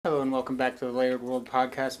and welcome back to the Layered World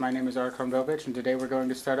Podcast. My name is Arkham Dovich, and today we're going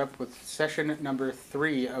to start up with session number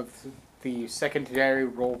 3 of the secondary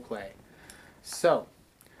roleplay. So,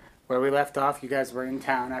 where we left off, you guys were in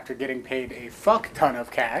town after getting paid a fuck ton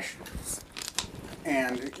of cash.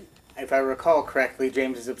 And if I recall correctly,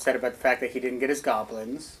 James is upset about the fact that he didn't get his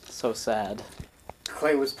goblins. So sad.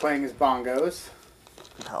 Clay was playing his bongos.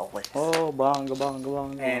 Always. Oh, bongo, bongo,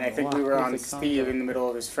 bongo. And I think we were on Steve in the middle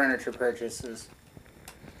of his furniture purchases.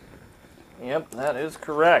 Yep, that is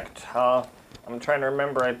correct. I'm trying to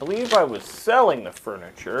remember. I believe I was selling the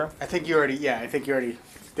furniture. I think you already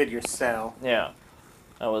did your sell. Yeah.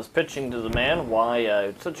 I was pitching to the man why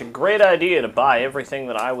it's such a great idea to buy everything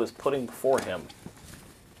that I was putting before him.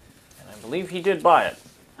 And I believe he did buy it.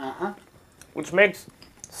 Uh-huh. Which makes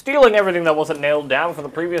stealing everything that wasn't nailed down from the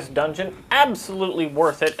previous dungeon absolutely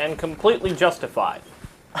worth it and completely justified.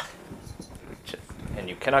 And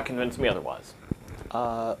you cannot convince me otherwise.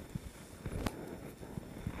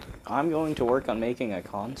 I'm going to work on making a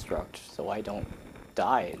construct so I don't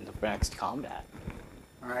die in the next combat.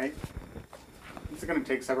 Alright. This is going to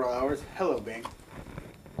take several hours. Hello, Bing.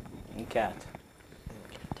 And cat.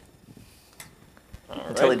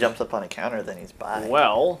 Until he jumps up on a counter, then he's by.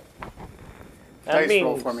 Well, that Dice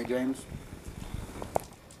roll means... for me, James.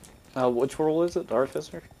 Which role is it?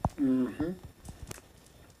 Artificer? Mm-hmm.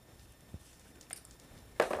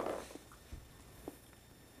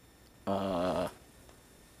 Uh,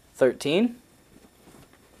 13?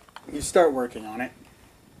 You start working on it.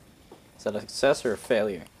 Is that a success or a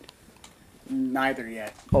failure? Neither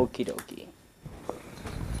yet. Okie dokie.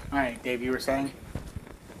 Alright, Dave, you were saying?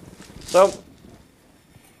 So,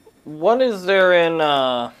 what is there in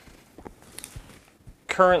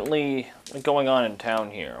currently going on in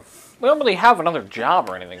town here? We don't really have another job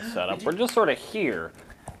or anything set up. We're just sort of here.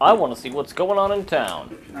 I want to see what's going on in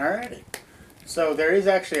town. Alrighty. So, there is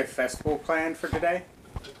actually a festival planned for today.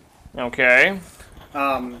 Okay.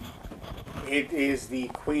 It is the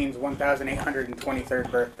Queen's 1,823rd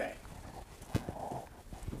birthday.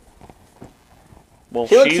 Well,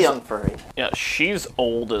 He looks she's young for it. yeah, she's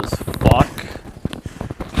old as fuck.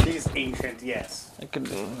 She's ancient, yes.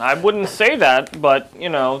 I wouldn't say that, but you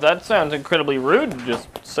know that sounds incredibly rude to just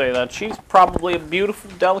say that. She's probably a beautiful,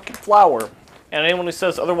 delicate flower, and anyone who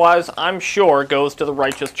says otherwise, I'm sure, goes to the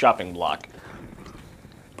righteous chopping block.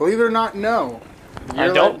 Believe it or not, no. I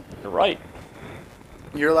don't. You're right.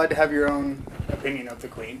 You're allowed to have your own opinion of the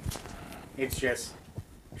Queen. It's just,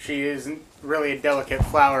 she isn't really a delicate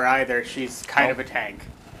flower either. She's kind of a tank.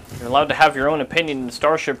 You're allowed to have your own opinion in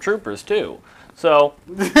Starship Troopers, too. So,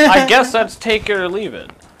 I guess that's take it or leave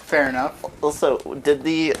it. Fair enough. Also, did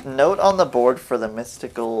the note on the board for the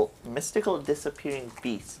mystical disappearing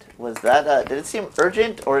beast, was that, did it seem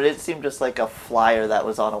urgent, or did it seem just like a flyer that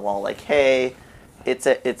was on a wall, like, hey,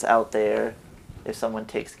 it's out there, if someone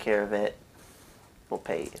takes care of it, we'll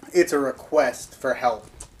pay you? It's a request for help.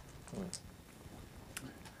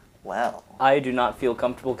 Wow. I do not feel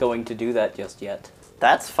comfortable going to do that just yet.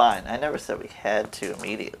 That's fine. I never said we had to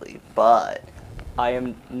immediately, but... I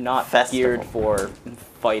am not geared for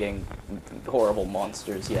fighting horrible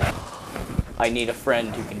monsters yet. I need a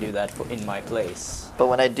friend who can do that in my place. But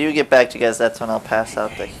when I do get back to you guys, that's when I'll pass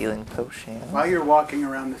out the healing potion. While you're walking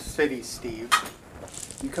around the city, Steve,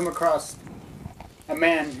 you come across a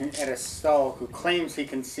man at a stall who claims he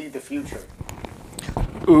can see the future.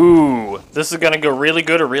 Ooh, this is gonna go really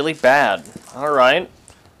good or really bad. Alright.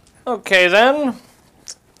 Okay then.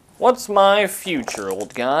 What's my future,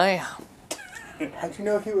 old guy? How'd you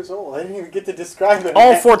know he was old? I didn't even get to describe him.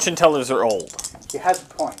 All fortune tellers are old. You had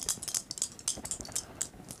the point.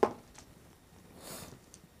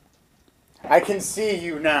 I can see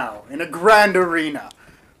you now in a grand arena,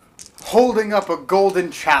 holding up a golden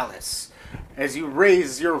chalice as you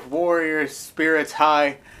raise your warrior spirits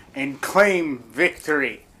high and claim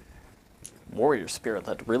victory. Warrior spirit,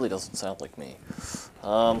 that really doesn't sound like me.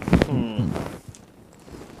 I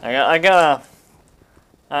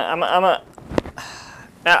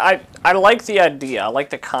like the idea. I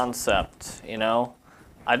like the concept, you know?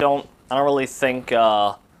 I don't really think,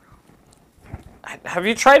 have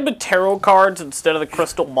you tried with tarot cards instead of the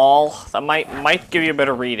crystal ball? That might give you a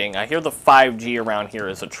better reading. I hear the 5G around here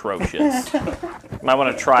is atrocious. You might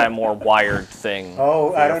want to try a more wired thing.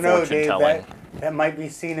 Oh, for I your don't know, fortune Dave. telling. That might be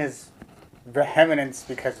seen as vehemence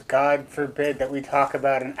because God forbid that we talk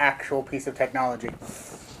about an actual piece of technology.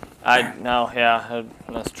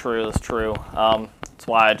 That's true. That's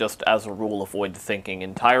why I just, as a rule, avoid thinking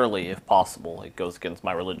entirely if possible. It goes against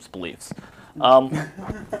my religious beliefs.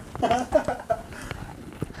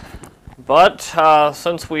 But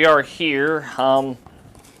since we are here,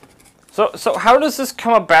 So how does this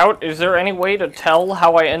come about? Is there any way to tell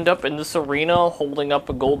how I end up in this arena holding up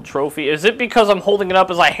a gold trophy? Is it because I'm holding it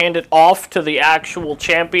up as I hand it off to the actual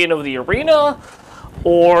champion of the arena?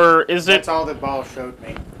 Or is it... That's all the ball showed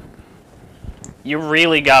me. You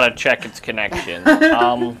really gotta check its connection.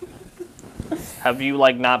 Have you,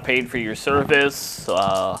 like, not paid for your service?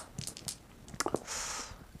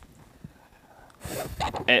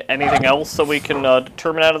 Anything else that we can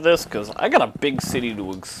determine out of this? Because I got a big city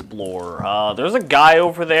to explore. There's a guy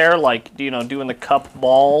over there, like, doing the cup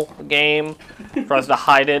ball game for us to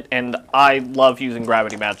hide it, and I love using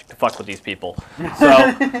gravity magic to fuck with these people.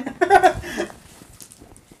 So,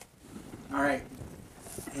 Alright.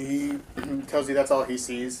 He tells you that's all he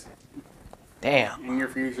sees damn. in your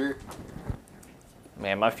future.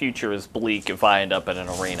 Man, my future is bleak if I end up in an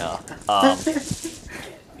arena.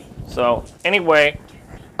 So, anyway,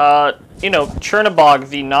 Chernobog,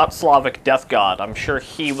 the not Slavic death god, I'm sure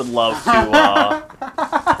he would love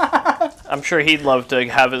to, I'm sure he'd love to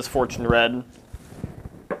have his fortune read.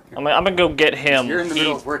 I'm gonna go get him. You're in the He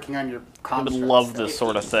middle of working on your would constructs. love this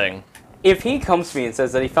sort of thing. If he comes to me and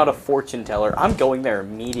says that he found a fortune teller, I'm going there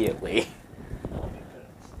immediately.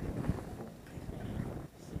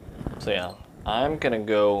 So yeah, I'm gonna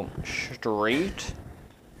go straight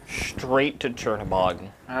to Chernobog.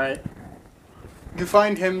 Alright. You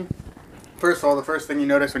find him. First of all, the first thing you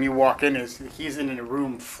notice when you walk in is he's in a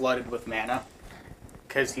room flooded with mana.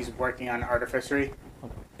 Because he's working on artificery.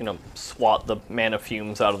 Swat the mana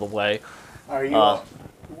fumes out of the way. Are you...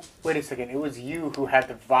 Wait a second, it was you who had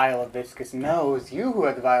the vial of viscous... No, it was you who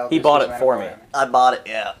had the vial of He viscous bought it mana for me. him. I bought it.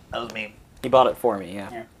 Yeah, that was me. He bought it for me,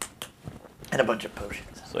 yeah. And a bunch of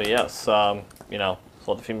potions. So yes, swat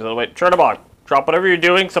the fumes out of the way. Chernobog, drop whatever you're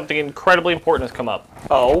doing. Something incredibly important has come up.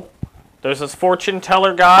 Oh? There's this fortune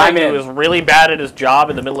teller guy I'm in. who is really bad at his job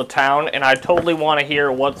in the middle of town, and I totally want to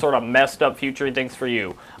hear what sort of messed up future he thinks for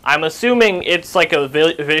you. I'm assuming it's like a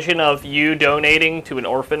vision of you donating to an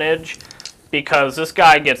orphanage, because this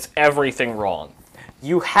guy gets everything wrong.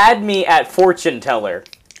 You had me at fortune teller.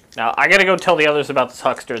 Now, I gotta go tell the others about this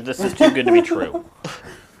huckster. This is too good to be true.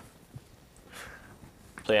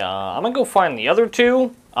 So yeah, I'm gonna go find the other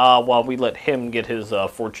two, while we let him get his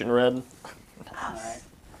fortune read. Alright.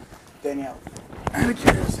 Danielle, I'm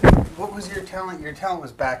curious, what was your talent? Your talent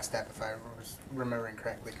was backstab, if I was remembering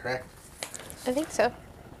correctly, correct? I think so.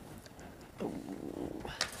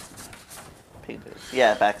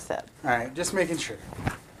 Yeah, backstab. Alright, just making sure.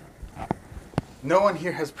 No one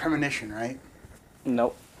here has premonition, right?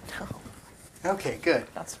 Nope. Okay, good.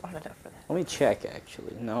 Not smart enough for that. Let me check,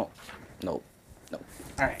 actually. No. Nope. Nope.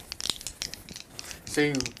 Alright.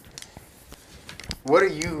 So, what are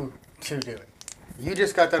you two doing? You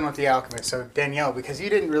just got done with the alchemist, so Danielle, because you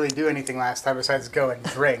didn't really do anything last time besides go and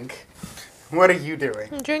drink, what are you doing?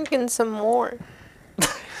 I'm drinking some more.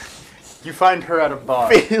 You find her at a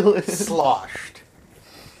bar, Feeling. sloshed.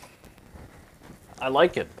 I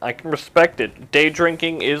like it. I can respect it. Day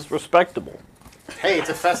drinking is respectable. Hey, it's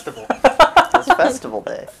a festival. It's festival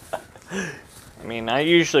day. I mean, I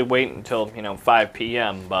usually wait until, 5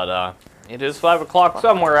 p.m., but it is 5 o'clock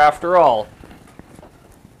somewhere after all.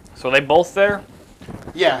 So are they both there?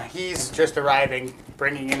 Yeah, he's just arriving,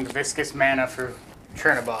 bringing in the viscous mana for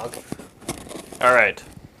Chernobog. All right.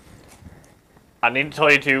 I need to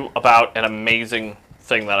tell you two about an amazing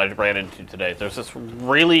thing that I ran into today. There's this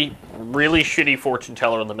really, really shitty fortune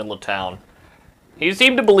teller in the middle of town. He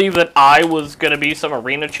seemed to believe that I was going to be some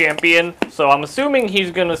arena champion, so I'm assuming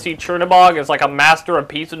he's going to see Chernobog as like a master of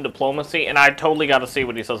peace and diplomacy, and I totally got to see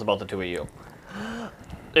what he says about the two of you.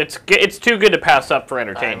 It's too good to pass up for I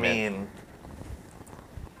entertainment. mean,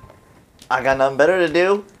 I got nothing better to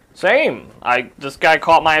do. Same. This guy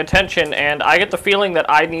caught my attention, and I get the feeling that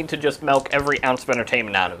I need to just milk every ounce of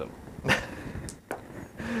entertainment out of him.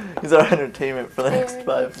 He's our entertainment for the next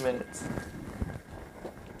 5 minutes.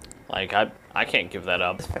 Like, I can't give that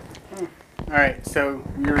up. Alright, so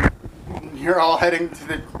you're all heading to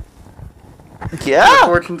the Yeah,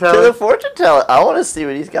 fortune to teller? the fortune teller. I want to see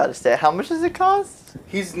what he's got to say. How much does it cost?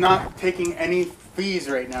 He's not taking any fees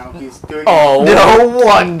right now. He's doing Oh. No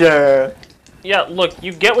wonder. Yeah, look,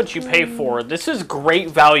 you get what you pay for. This is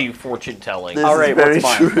great value fortune telling. This All is right, very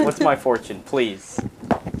what's mine? true. What's my fortune, please?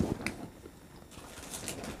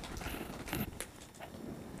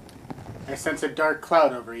 I sense a dark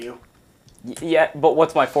cloud over you. Yeah, but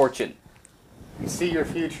what's my fortune? You see your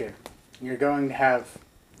future. You're going to have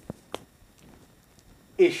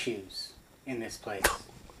issues in this place.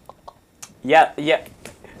 Yeah.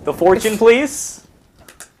 The fortune, please?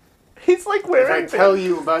 He's like If wearing. I tell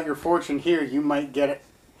you about your fortune here, you might get it.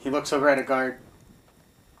 He looks over at a guard.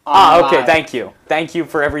 Okay, my- thank you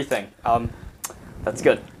for everything. That's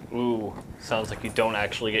good. Ooh, sounds like you don't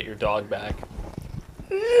actually get your dog back.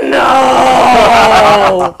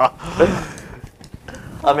 No!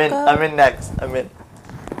 I'm in next. I'm in.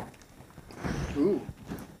 Ooh.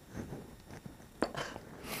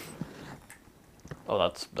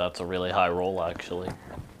 Oh, that's a really high roll, actually.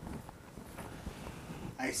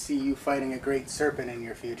 I see you fighting a great serpent in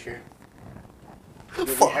your future. You'll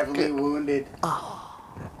be Fuck heavily it. wounded,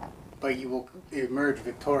 but you will emerge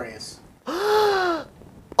victorious.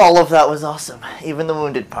 All of that was awesome. Even the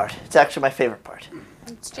wounded part. It's actually my favorite part.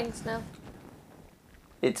 It's Jinx now.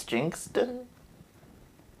 It's jinxed.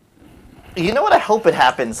 You know what? I hope it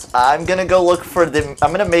happens. I'm gonna go look for them.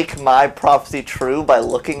 I'm gonna make my prophecy true by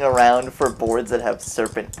looking around for boards that have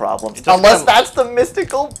serpent problems. Just Unless come- that's the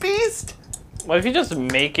mystical beast. What if you just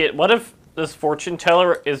make it? What if this fortune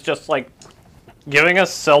teller is just like giving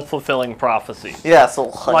us self-fulfilling prophecy? Yeah, so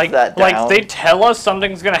we'll hunt that down. Like they tell us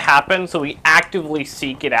something's gonna happen, so we actively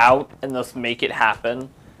seek it out and thus make it happen.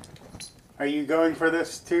 Are you going for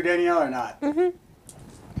this too, Danielle, or not? Mm-hmm.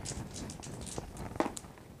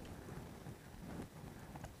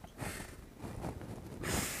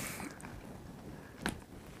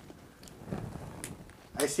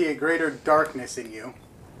 I see a greater darkness in you.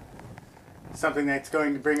 Something that's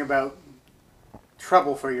going to bring about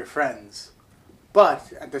trouble for your friends.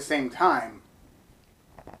 But, at the same time,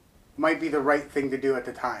 might be the right thing to do at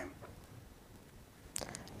the time.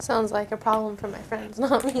 Sounds like a problem for my friends,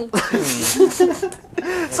 not me.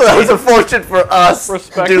 So that was a fortune for us.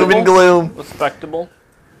 Respectable. Doom and gloom. Respectable.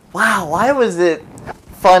 Wow, why was it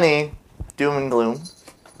funny? Doom and gloom.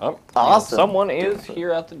 Oh, Awesome. Someone is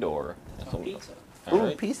here at the door. Ooh,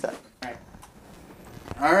 Alright. pizza.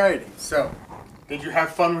 Alrighty, so, did you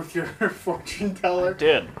have fun with your fortune teller?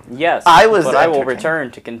 Did. Yes, I was but I will entertained.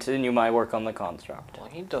 return to continue my work on the construct. Well,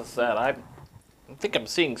 he does that. I think I'm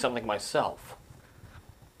seeing something myself.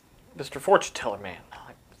 Mr. Fortune Teller Man,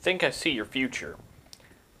 I think I see your future.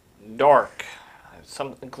 Dark.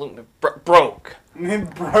 Something broke. Broke.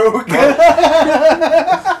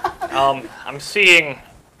 I'm seeing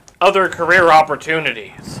other career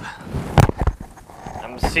opportunities.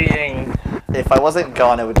 I'm seeing. If I wasn't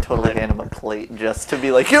gone, I would totally hand him a plate just to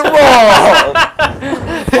be like, you're wrong! Oh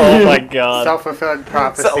my god. Self-fulfilling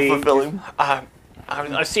prophecy. Self-fulfilling.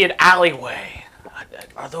 I see an alleyway.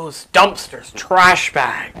 Are those dumpsters trash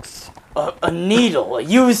bags? A needle, a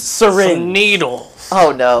used syringe. Some needles.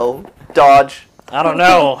 Oh no. Dodge. I don't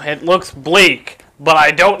know. It looks bleak, but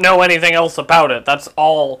I don't know anything else about it. That's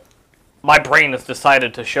all my brain has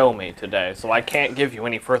decided to show me today, so I can't give you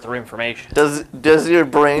any further information. Does your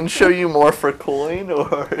brain show you more for coin,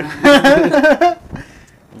 or?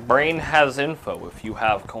 Brain has info if you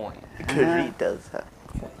have coin. Kari does have.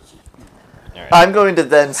 Alright. I'm going to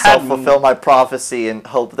then self-fulfill my prophecy and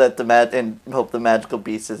hope that the magical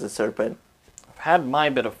beast is a serpent. I've had my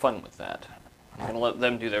bit of fun with that. I'm gonna let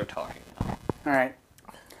them do their talking now. Alright.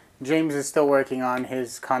 James is still working on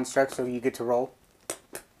his construct, so you get to roll.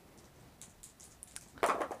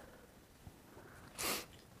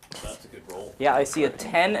 That's a good roll. Yeah, I see a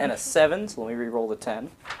 10 and a 7, so let me re-roll the 10.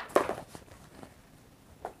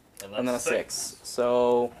 And then a 6.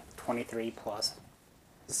 So, 23 plus.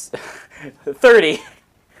 30.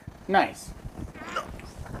 Nice.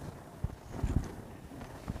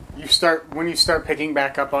 When you start picking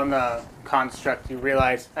back up on the construct, you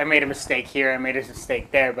realize I made a mistake here, I made a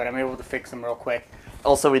mistake there, but I'm able to fix them real quick.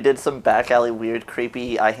 Also, we did some back alley weird,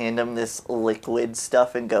 creepy. I hand him this liquid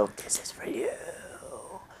stuff and go, "This is for you."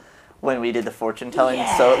 When we did the fortune telling,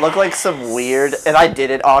 so it looked like some weird, and I did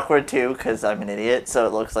it awkward too because I'm an idiot. So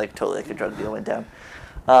it looks like totally like a drug deal went down.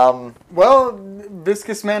 Well,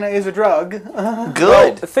 viscous mana is a drug.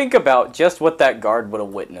 Good. Think about just what that guard would have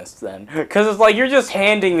witnessed then. Because it's like, you're just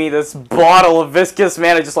handing me this bottle of viscous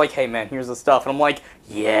mana, just like, hey man, here's the stuff. And I'm like,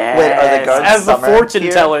 yes. Wait, are the guards As the summer fortune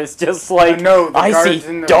here? teller is just like, No, the I guards see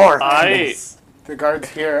in the- darkness. The guards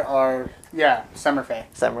here are, Summer Fae.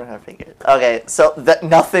 Summer, I figured. Okay, so that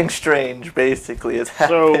nothing strange basically is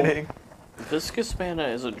So- happening. Viscous mana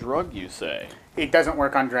is a drug, you say? It doesn't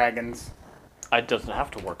work on dragons. It doesn't have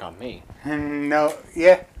to work on me. No,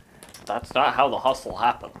 yeah. That's not how the hustle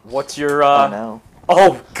happens. What's your, Oh no.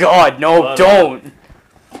 Oh god, no, But, don't!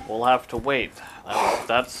 We'll have to wait.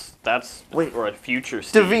 That's Wait. for a future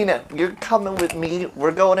Steve. Davina, you're coming with me.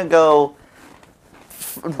 We're going to go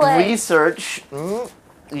Play. research.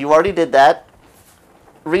 You already did that.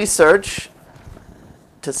 Research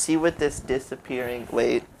to see what this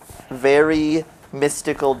very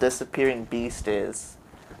mystical disappearing beast is,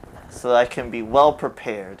 so that I can be well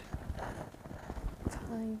prepared.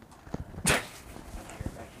 Fine.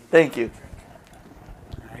 Thank you.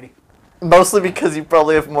 Alrighty. Mostly because you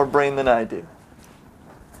probably have more brain than I do.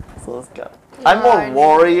 So let's go. You I'm more are-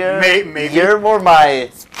 warrior. Maybe. You're more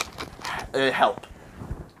my help.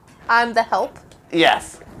 I'm the help.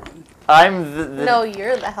 Yes. I'm the No,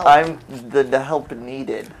 you're the help. I'm the help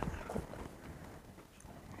needed.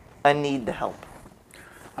 I need the help.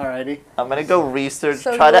 Alrighty. I'm gonna go research,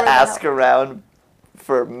 So try to you're the ask help. around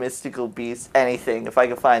for mystical beasts, anything. If I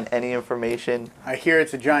can find any information. I hear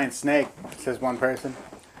it's a giant snake, says one person.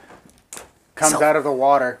 Comes So- out of the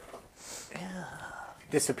water.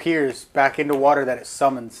 Disappears back into water that it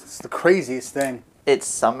summons. It's the craziest thing. It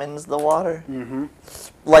summons the water? Mm-hmm.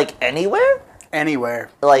 Like anywhere? Anywhere.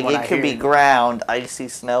 Like what it I could be hear. ground, icy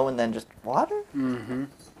snow, and then just water? Mm-hmm.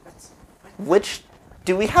 Which,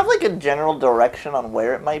 do we have like a general direction on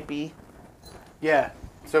where it might be? Yeah.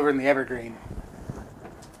 It's over in the Evergreen.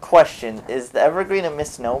 Question, is the evergreen a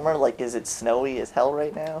misnomer? Like, is it snowy as hell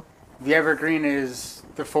right now? The Evergreen is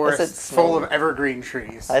the said forest full snowy. of evergreen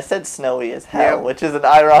trees. I said snowy as hell, Yep. which is an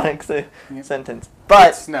ironic Yep. sentence. But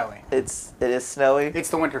It's snowy. it is snowy. It's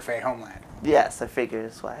the Winterfell homeland. Yes, I figured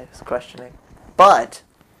that's why I was questioning. But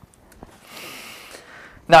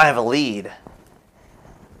now I have a lead.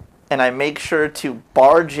 And I make sure to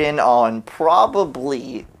barge in on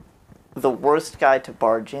probably the worst guy to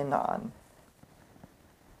barge in on.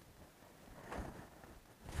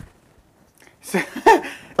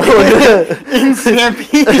 In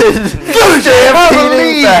Stampede.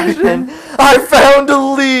 Stampeding fashion, I found a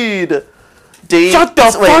lead. Dave, Shut the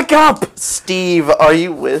fuck up! Steve, are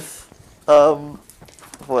you with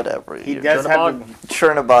whatever? He you're- does have the,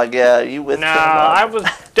 Chernobog, yeah, are you with Nah, Chernobog? I was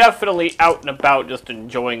definitely out and about just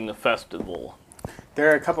enjoying the festival. there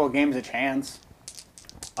are a couple of games of chance.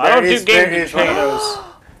 I don't do There games is of one of chance. those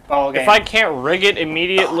ball games. If I can't rig it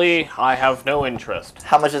immediately, I have no interest.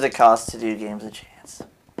 How much does it cost to do games of chance?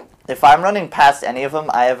 If I'm running past any of them,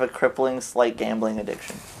 I have a crippling slight gambling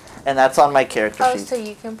addiction. And that's on my character Oh, sheet. so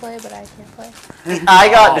you can play, but I can't play. I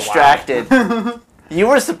got Oh, wow. distracted. You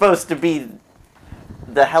were supposed to be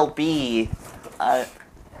the helpee.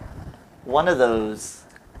 One of those.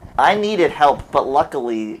 I needed help, but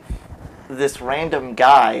luckily, this random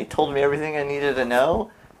guy told me everything I needed to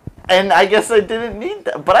know. And I guess I didn't need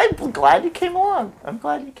that. But I'm glad you came along. I'm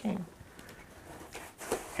glad you came.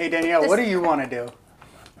 Hey Danielle, what do you want to do?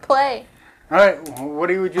 Play. All right, would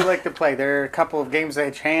you like to play? There are a couple of games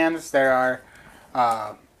of chance. There are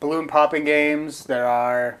balloon popping games.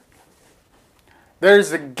 There's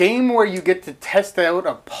a game where you get to test out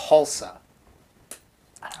a pulsa.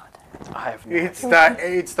 I have no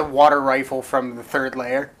It's the water rifle from the third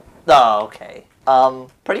layer. Oh, okay.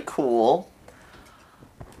 Pretty cool.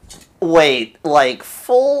 Wait, like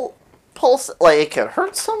full pulse, like it could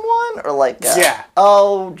hurt someone, or like Yeah.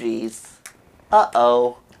 Oh, jeez.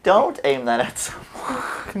 Uh-oh. Don't aim that at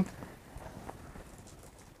someone.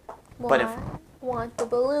 But if- Want the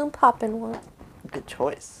balloon popping one. Good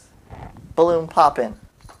choice. Balloon popping.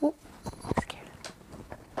 All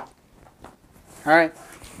right.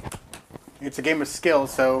 It's a game of skill,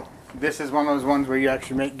 so this is one of those ones where you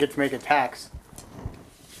actually get to make attacks.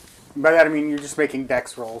 By that I mean you're just making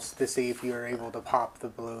dex rolls to see if you're able to pop the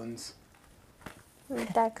balloons.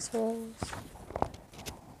 Dex rolls.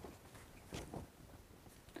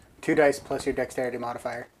 2 dice plus your dexterity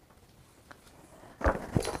modifier.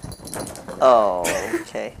 Oh,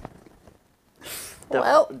 okay.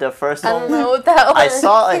 Well, The first I one, don't know what that was. I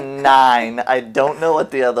saw a 9. I don't know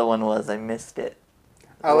what the other one was. I missed it.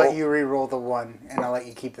 I'll Roll. let you re-roll the 1, and I'll let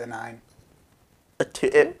you keep the 9. A 2.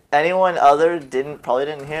 If anyone other probably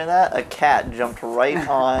didn't hear that, a cat jumped right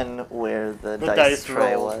on where the dice dice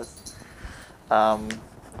tray roll. was.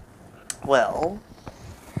 Well,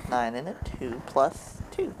 9 and a 2 plus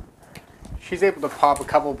 2. She's able to pop a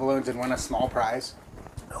couple balloons and win a small prize.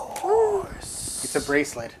 It's a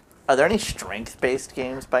bracelet. Are there any strength-based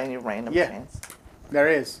games by any random Yeah. chance? There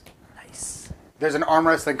is. Nice. There's an arm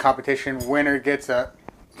wrestling competition. Winner gets a...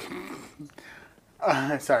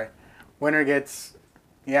 Winner gets...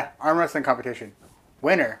 Yeah, arm wrestling competition.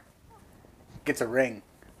 Winner gets a ring.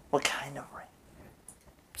 What kind of ring?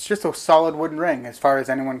 It's just a solid wooden ring, as far as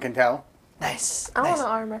anyone can tell. Nice. I nice. want to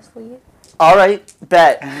arm wrestle you. All right,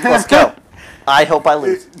 bet. Let's go. I hope I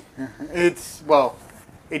lose. It's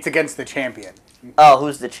against the champion. Oh,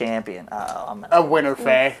 who's the champion? Oh, I'm A winner,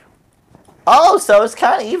 Faye. Oh, so it's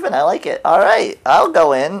kind of even. I like it. All right, I'll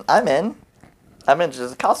go in. I'm in.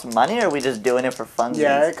 Does it cost money, or are we just doing it for fun?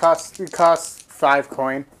 Yeah, it costs 5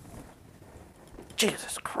 coin.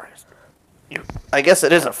 Jesus Christ. I guess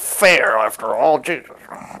it is a fair after all. Jesus.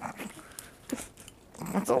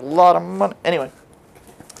 That's a lot of money. Anyway.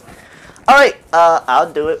 All right, I'll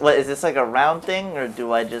do it. What is this, like a round thing, or do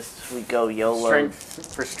we go YOLO?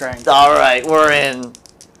 Strength for strength. All right, we're in.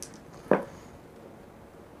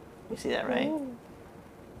 You see that, right? Ooh.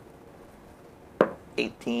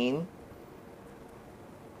 18.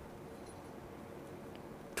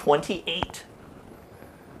 28.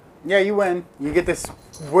 Yeah, you win. You get this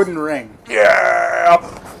wooden ring.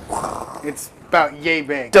 Yeah. It's about yay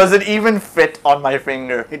big. Does it even fit on my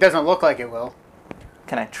finger? It doesn't look like it will.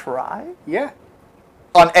 Can I try? Yeah.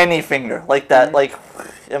 On any finger, like that, like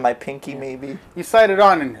in my pinky, maybe. You slide it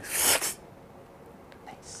on and Nice.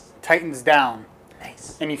 tightens down,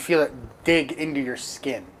 Nice. and you feel it dig into your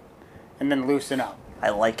skin, and then loosen up. I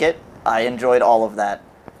like it. I enjoyed all of that.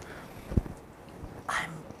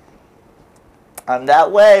 I'm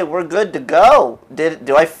that way. We're good to go.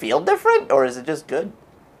 Do I feel different, or is it just good?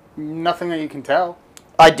 Nothing that you can tell.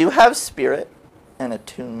 I do have spirit and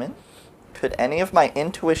attunement. Could any of my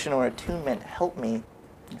intuition or attunement help me?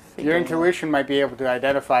 Your figuring intuition might be able to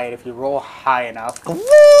identify it if you roll high enough. out-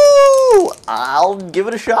 Woo! I'll give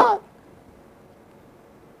it a shot.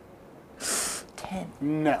 10.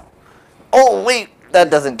 No. Oh wait, that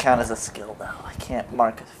doesn't count as a skill though. I can't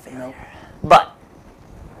mark a failure. Nope. But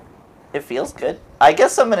it feels good. I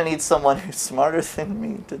guess I'm gonna need someone who's smarter than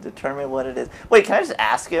me to determine what it is. Wait, can I just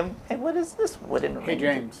ask him? Hey, what is this wooden ring? Hey,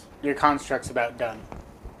 James, your construct's about done.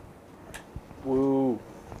 Woo.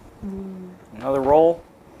 Another roll.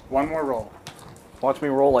 One more roll. Watch me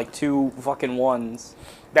roll like 2 fucking ones.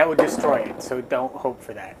 That would destroy it, so don't hope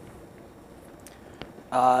for that.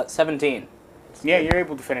 17. Yeah, you're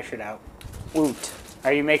able to finish it out. Woot.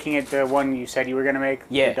 Are you making it the one you said you were going to make?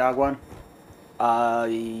 Yeah. The dog one?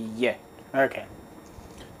 Yeah. Okay.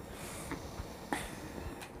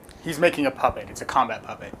 He's making a puppet. It's a combat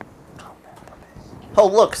puppet. Oh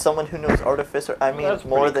look, someone who knows artificer. I mean, That's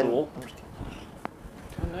more pretty than. cool.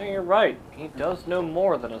 No, you're right. He does know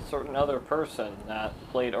more than a certain other person that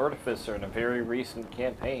played Artificer in a very recent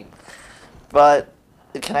campaign. But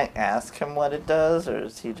can I ask him what it does, or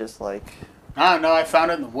is he just like? I don't know. I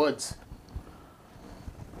found it in the woods.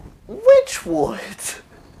 Which wood?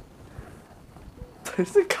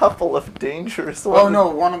 There's a couple of dangerous ones. Oh, no.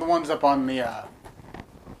 One of the ones up on the,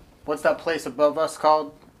 what's that place above us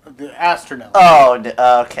called? The Astronaut. Oh,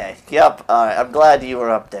 okay. Yep. All right. I'm glad you were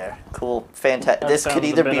up there. Cool. Fantastic. That This could sounds a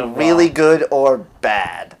either bit be of, really good or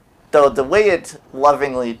bad. Though the way it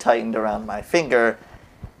lovingly tightened around my finger,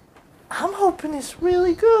 I'm hoping it's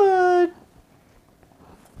really good.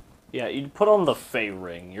 Yeah, you put on the Fey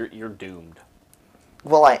ring, you're doomed.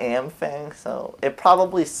 Well, I am Fang, so it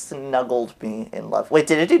probably snuggled me in love. Wait,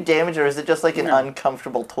 did it do damage, or is it just like an No.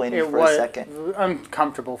 uncomfortable twinge It for was a second?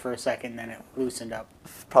 uncomfortable for a second, then it loosened up.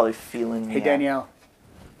 Probably feeling me Hey, out. Danielle.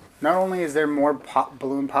 Not only is there more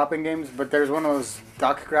balloon popping games, but there's one of those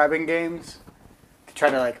duck grabbing games to try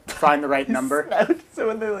to like find the right number. So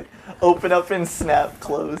when they like open up and snap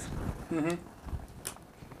close. Hmm.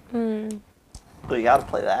 Well, you gotta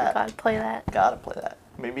play that. Gotta play that. Gotta play that.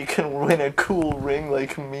 Maybe you can win a cool ring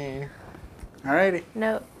like me. Alrighty.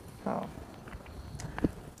 No. Oh.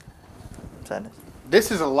 Sadness.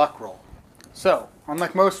 This is a luck roll. So,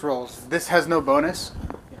 unlike most rolls, this has no bonus,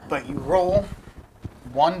 but you roll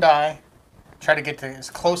one die, try to get to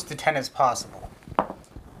as close to 10 as possible.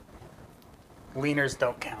 Leaners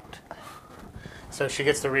don't count. So she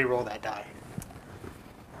gets to re-roll that die.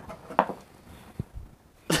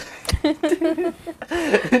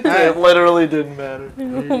 It literally didn't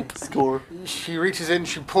matter. Score. She reaches in,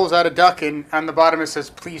 she pulls out a duck, and on the bottom it says,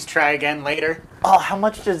 "Please try again later." Oh, how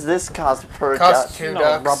much does this cost per Costs duck? two No,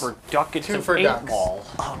 ducks. rubber duck, it's Two an for 8 ducks. ball.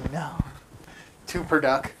 Oh no. 2 per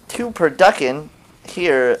duck. 2 per duckin.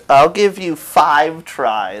 Here, I'll give you 5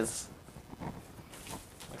 tries.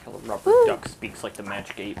 Like how the rubber Woo. duck speaks like the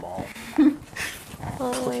magic 8 ball.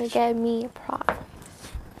 Oh, wanna get me a prop.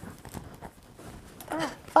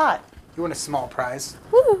 5. You win a small prize.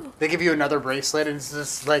 Woo! They give you another bracelet, and it's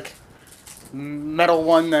this like metal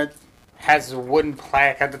one that has a wooden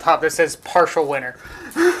plaque at the top that says "partial winner."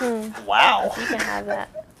 Wow. You can have that.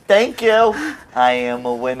 Thank you. I am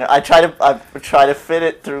a winner. I try to fit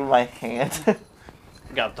it through my hand.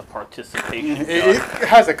 Got the participation It duck.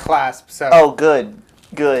 has a clasp, so Oh, good.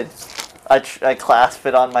 Good. I clasp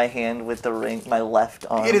it on my hand with the ring, my left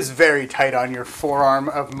arm. it is very tight on your forearm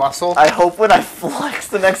of muscle. I hope when I flex,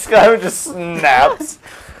 the next guy just snaps.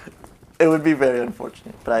 It would be very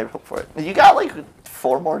unfortunate, but I hope for it. You got like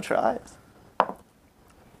 4 more tries.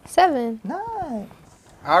 7. Nice.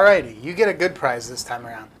 Alrighty, you get a good prize this time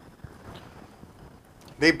around.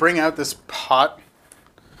 They bring out this pot,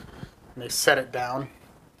 and they set it down.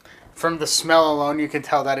 From the smell alone, you can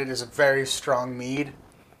tell that it is a very strong mead.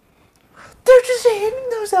 handing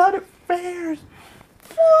those out at fairs.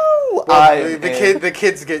 Woo! Well, the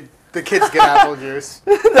kids get apple juice.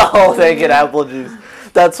 No, they get apple juice.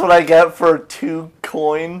 That's what I get for 2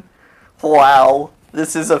 coin. Wow,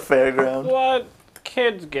 this is a fairground. What?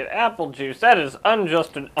 Kids get apple juice? That is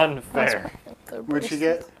unjust and unfair. What'd you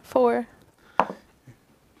get? 4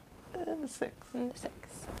 And 6. and 6.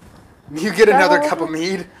 You get another cup of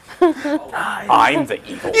mead. I'm the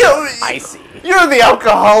evil. I see. You're the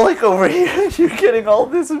alcoholic over here. You're getting all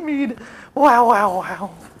this mead. Wow, wow,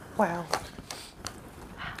 wow, wow.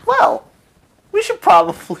 Well, we should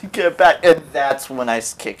probably get back. And that's when I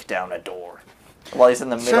kick down a door. While he's in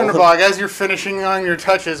the middle of Chernobog, as you're finishing on your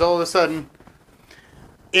touches, all of a sudden,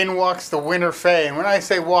 in walks the Winter Fae. And when I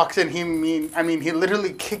say walks in, I mean he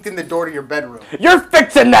literally kicked in the door to your bedroom. You're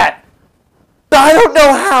fixing that! I don't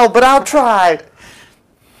know how, but I'll try.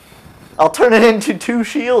 I'll turn it into 2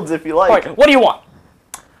 shields if you like. Alright, what do you want?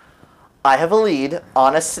 I have a lead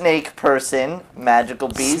on a snake person, magical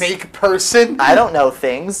beast. Snake person. I don't know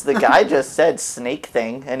things. The guy just said snake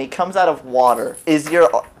thing, and he comes out of water. Is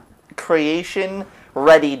your creation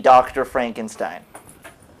ready, Dr. Frankenstein?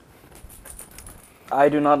 I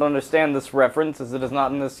do not understand this reference, as it is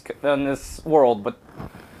not in this world, but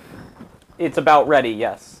it's about ready,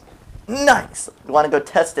 yes. Nice. You want to go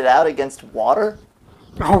test it out against water?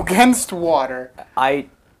 Against water. Are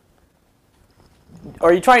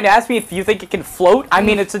you trying to ask me if you think it can float? I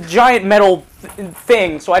mean, it's a giant metal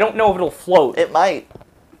thing, so I don't know if it'll float. It might.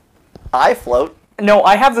 I float. No,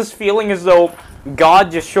 I have this feeling as though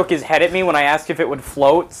God just shook his head at me when I asked if it would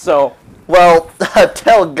float, so... Well,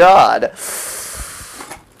 tell God.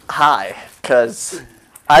 Hi, because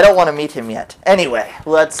I don't want to meet him yet. Anyway,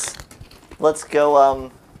 let's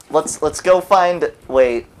go. Let's go find.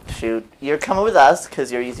 Wait, shoot. You're coming with us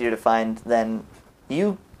because you're easier to find than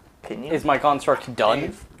you. Can you? Is my construct done?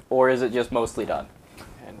 Dave? Or is it just mostly done?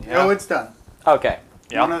 No, it's done. Okay.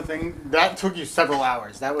 Yeah. One other thing, that took you several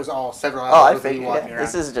hours. That was all several hours. Oh, I of you figured. walking Yeah. around.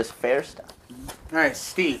 This is just fair stuff. All right,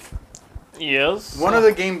 Steve. Yes. One of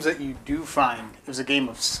the games that you do find is a game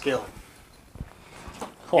of skill,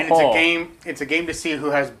 and it's a game to see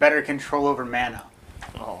who has better control over mana.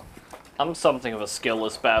 Oh, I'm something of a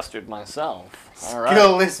skillless bastard myself. All right.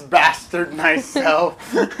 Skillless bastard myself.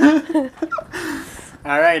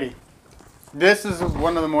 Alrighty. This is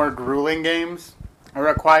one of the more grueling games. It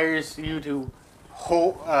requires you to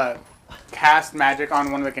cast magic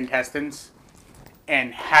on one of the contestants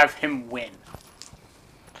and have him win.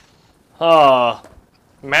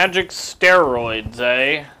 Magic steroids,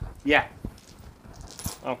 eh? Yeah.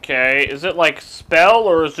 Okay, is it like spell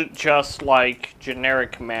or is it just like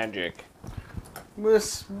generic magic?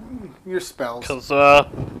 With your spells. Cause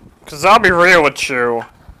I'll be real with you.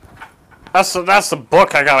 That's the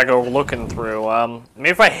book I gotta go looking through. Maybe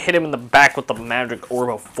if I hit him in the back with the magic orb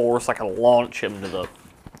of force, I can launch him to the...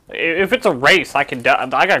 If it's a race, I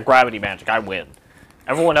got gravity magic, I win.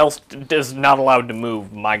 Everyone else is not allowed to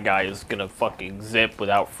move. My guy is gonna fucking zip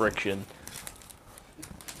without friction.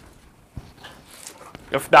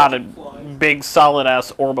 If not, a big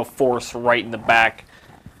solid-ass orb of force right in the back.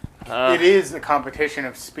 It is a competition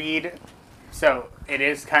of speed, so it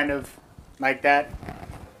is kind of like that.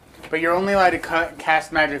 But you're only allowed to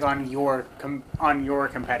cast magic on your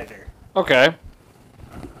competitor. Okay.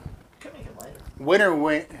 The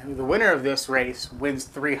winner of this race wins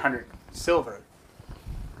 300 silver.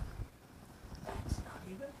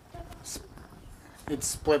 It's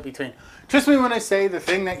split between. Trust me when I say the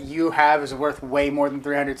thing that you have is worth way more than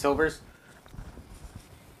 300 silvers.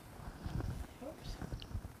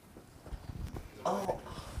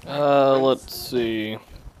 Let's see.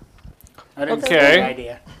 I didn't Okay. say the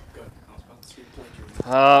idea.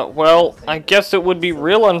 Well, I guess it would be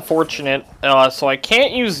real unfortunate, so I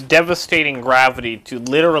can't use devastating gravity to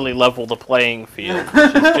literally level the playing field,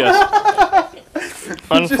 which is just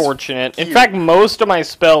unfortunate. In fact, most of my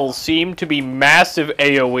spells seem to be massive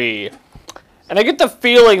AoE, and I get the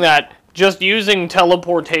feeling that just using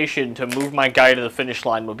teleportation to move my guy to the finish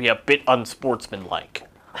line would be a bit unsportsmanlike.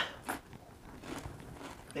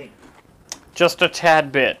 Just a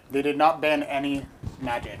tad bit. They did not ban any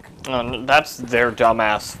magic. That's their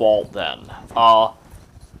dumbass fault then.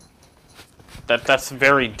 That's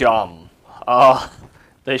very dumb.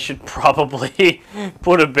 They should probably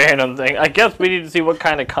put a ban on things. I guess we need to see what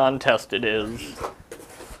kind of contest it is.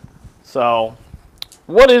 So,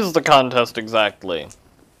 what is the contest exactly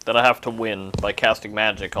that I have to win by casting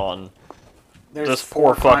magic on There's this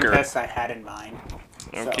 4 poor fucker? contests I had in mind.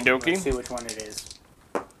 Okie So, dokie. let's see which one it is.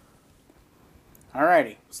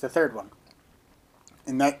 Alrighty, it's the third one.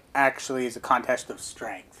 And that actually is a contest of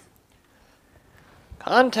strength.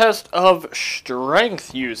 Contest of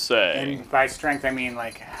strength, you say? And by strength, I mean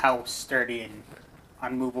like how sturdy and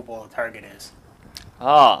unmovable a target is.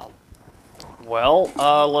 Ah. Well,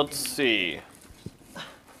 let's see.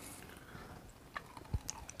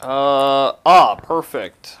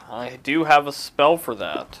 Perfect. I do have a spell for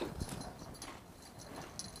that.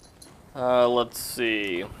 Let's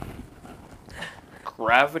see.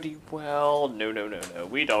 Gravity well? No.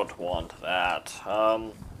 We don't want that.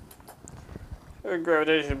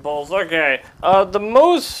 Gravitation pulse. Okay.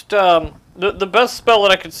 The best spell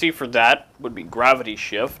that I could see for that would be Gravity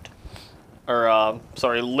Shift. Or,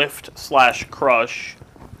 Lift / Crush.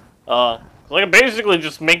 Basically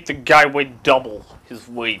just make the guy weigh double his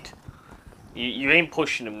weight. You ain't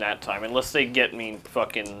pushing him that time, unless they get me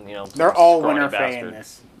fucking, They're all scrawny Winter Fey bastard. in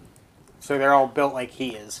this. So they're all built like he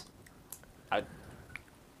is.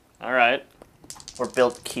 Alright. Or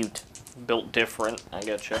built cute. Built different, I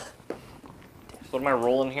getcha. So what am I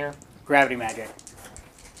rolling here? Gravity magic.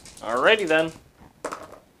 Alrighty then.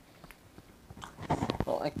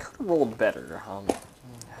 Well, I could have rolled better.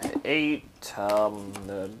 8,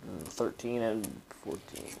 13, and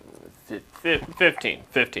 14,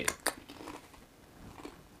 15.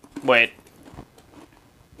 Wait.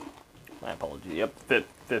 My apologies. Yep,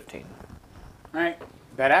 15. Alright,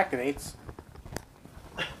 that activates.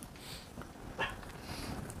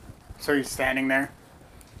 So he's standing there.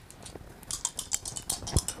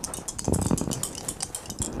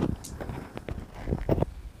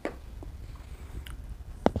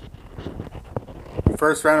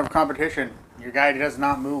 First round of competition. Your guy does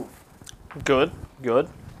not move. Good. Do I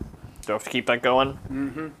have to keep that going?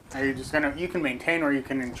 Mm-hmm. Are you just gonna? You can maintain, or you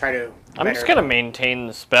can try to. I'm just gonna maintain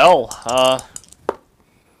the spell.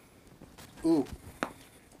 Ooh.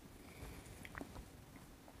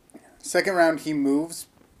 Second round, he moves,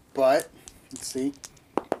 but let's see.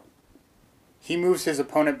 He moves his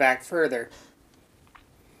opponent back further.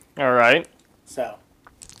 Alright. So.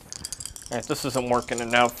 Alright, this isn't working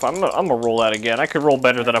enough. I'm gonna roll that again. I could roll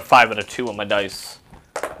better than a 5 and a 2 on my dice.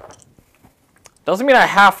 Doesn't mean I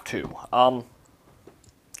have to.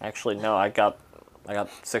 Actually, no. I got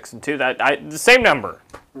 6 and 2. The same number.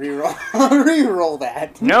 Reroll. Reroll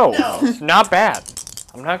that. No, it's not bad.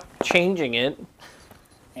 I'm not changing it.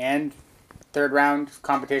 And third round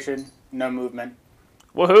competition, no movement.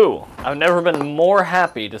 Woohoo! I've never been more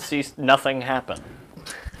happy to see nothing happen.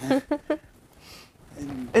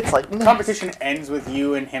 It's like Competition ends with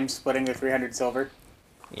you and him splitting the 300 silver.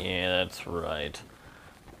 Yeah, that's right.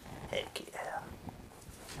 Heck yeah.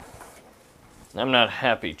 I'm not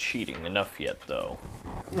happy cheating enough yet, though.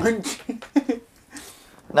 Now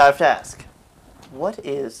I have to ask, what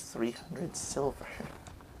is 300 silver?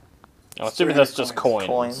 I'm assuming that's just coins.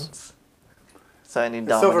 Coins. So I need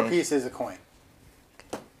The silver domination. piece is a coin.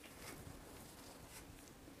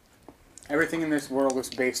 Everything in this world is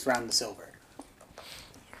based around the silver.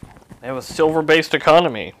 They have a silver-based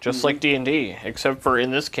economy, just like D&D, except for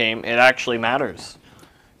in this game, it actually matters.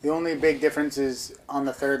 The only big difference is on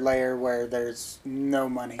the third layer where there's no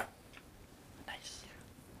money.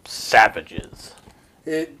 Savages.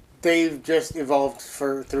 They've just evolved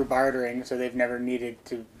through bartering, so they've never needed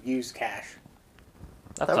to use cash.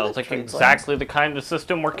 That That sounds would like trade exactly the kind of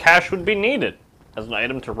system where cash would be needed as an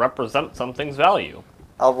item to represent something's value.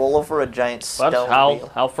 I'll roll over a giant But stone I'll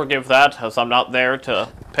wheel. forgive that, as I'm not there to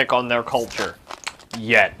pick on their culture.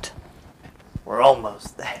 Yet. We're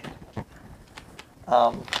almost there.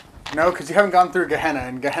 No, because you haven't gone through Gehenna,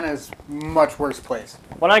 and Gehenna's a much worse place.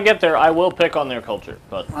 When I get there, I will pick on their culture,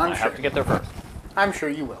 but I'm I sure. have to get there first. I'm sure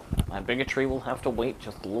you will. My bigotry will have to wait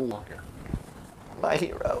just a little longer. My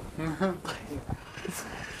hero.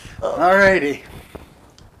 Alrighty.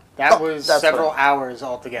 That Oh, was that's several what- hours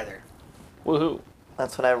altogether. Woohoo.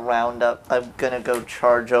 That's when I round up. I'm gonna go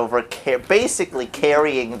charge over, basically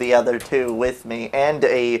carrying the other two with me, and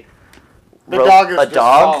The dog is a just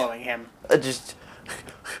dog. following him.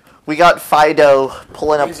 We got Fido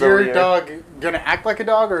pulling up Is the your rear. dog gonna act like a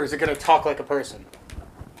dog, or is it gonna talk like a person?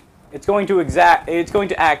 It's going to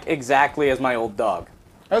act exactly as my old dog.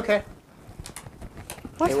 Okay.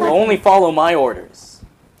 What's It will only follow my orders.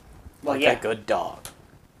 Well, Like yeah. a good dog.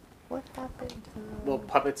 What happened to Well,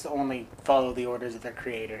 puppets only follow the orders of their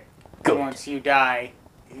creator. Good. Once you die,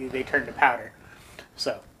 they turn to powder.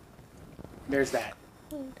 So, there's that.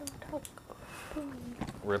 don't talk.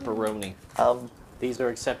 Ripperoni. These are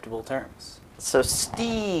acceptable terms. So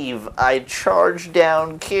Steve, I charged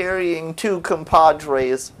down carrying two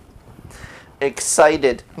compadres.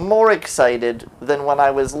 Excited, more excited than when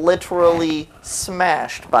I was literally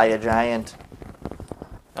smashed by a giant.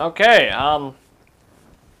 Okay,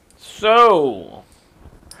 so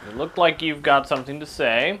You look like you've got something to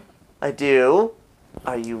say. I do.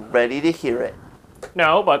 Are you ready to hear it?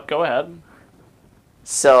 No, but go ahead.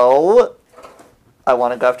 So, I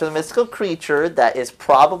want to go after the mystical creature that is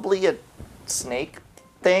probably a snake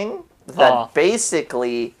thing that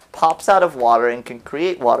basically pops out of water and can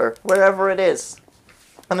create water wherever it is.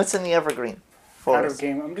 And it's in the evergreen Out of forest.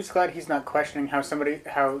 game. I'm just glad he's not questioning how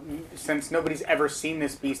since nobody's ever seen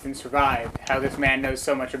this beast and survived, how this man knows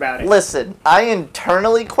so much about it. Listen, I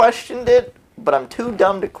internally questioned it, but I'm too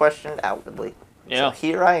dumb to question it outwardly. Yeah. So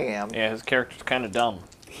here I am. Yeah, his character's kind of dumb.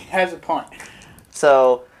 He has a point.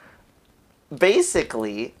 So,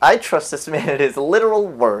 basically, I trust this man at his literal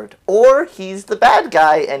word. Or he's the bad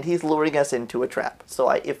guy and he's luring us into a trap. So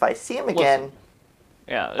if I see him again,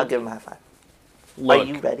 Yeah. I'll give him a high five. Look, Are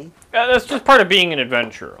you ready? that's just part of being an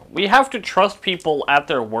adventurer. We have to trust people at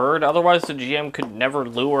their word, otherwise the GM could never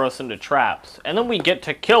lure us into traps. And then we get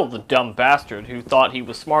to kill the dumb bastard who thought he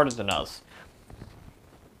was smarter than us.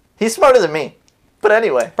 He's smarter than me. But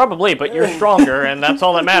anyway, Probably, but you're stronger, and that's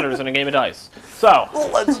all that matters in a game of dice. So,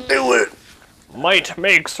 let's do it. might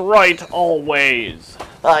makes right always.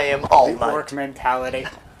 I am all The orc might. mentality.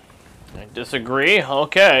 I disagree.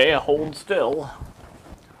 Okay, hold still.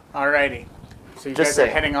 Alrighty. So you Just guys are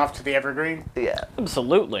saying. heading off to the Evergreen? Yeah.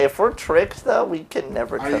 Absolutely. If we're tricked, though, we can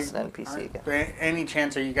never Are trust you- an NPC again. Any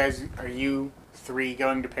chance are you three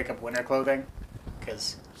going to pick up winter clothing?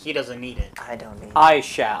 Because he doesn't need it. I don't need. I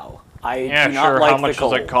shall. I yeah, do not sure. like How the much does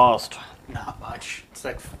cold. it cost? Not much. It's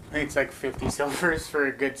like 50 silvers for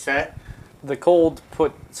a good set. The cold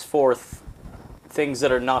puts forth things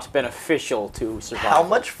that are not beneficial to survival. How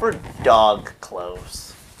much for dog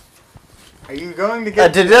clothes? Are you going to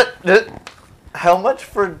get? How much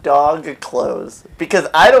for dog clothes? Because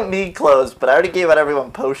I don't need clothes, but I already gave out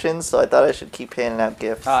everyone potions, so I thought I should keep handing out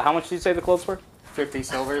gifts. How much did you say the clothes were? 50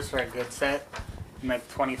 silvers for a good set. And like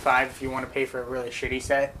 25 if you want to pay for a really shitty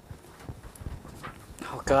set.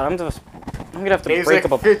 Oh god, I'm gonna have to Dave's break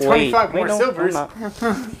like, up a plate. 25 Wait, more no, silvers. I'm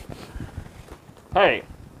not. Hey,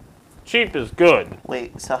 cheap is good.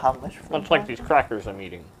 Wait, so how much for Much like these crackers I'm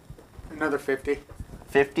eating. Another 50.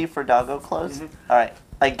 50 for doggo clothes? Mm-hmm. Alright.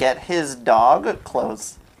 I get his dog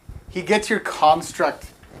clothes. He gets your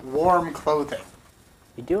construct warm clothing.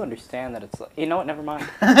 You do understand that it's like, you know what, never mind.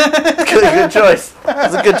 Good choice.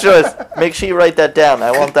 That's a good choice. Make sure you write that down.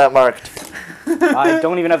 I want that marked. I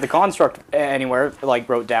don't even have the construct anywhere, like,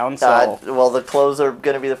 wrote down, so... Well, the clothes are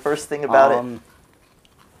going to be the first thing about it.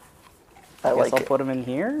 I I guess like I'll it. put them in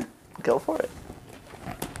here. Go for it.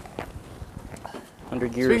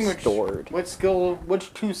 100 Speaking years of which, stored.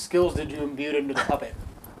 which two skills did you imbue into the puppet?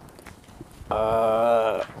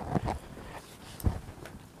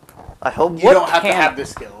 I hope You What don't have to can- have the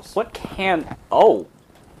skills. What can... Oh.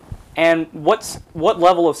 And what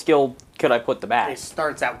level of skill could I put them It at?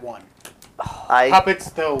 starts at 1. I Puppets,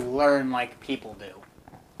 they'll learn like people do.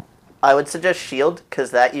 I would suggest shield, because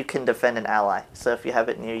that you can defend an ally. So if you have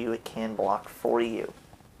it near you, it can block for you.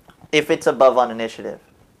 If it's above on initiative.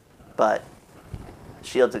 But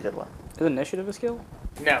shield's a good one. Is initiative a skill?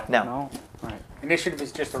 No. No. No? Alright. Initiative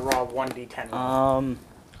is just a raw 1d10 roll.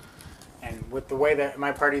 And with the way that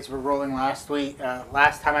my parties were rolling last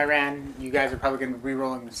time I ran, you guys are probably going to be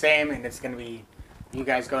re-rolling the same, and it's going to be you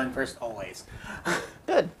guys going first always.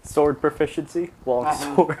 Good. Sword proficiency? Long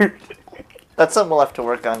Uh-huh. sword. That's something we'll have to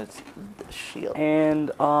work on. It's the shield.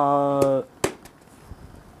 And, ooh,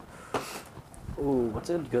 what's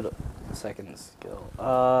a good second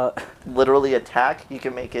skill? Literally attack. You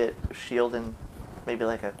can make it shield and maybe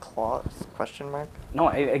like a claw question mark. No,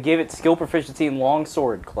 I gave it skill proficiency in long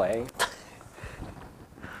sword, Clay.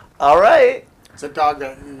 All right. It's a dog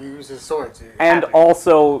that uses swords. It And happens.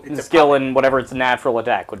 also It's a skill puppet. in whatever its natural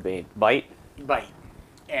attack would be. Bite? Bite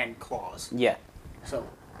and claws. Yeah. So,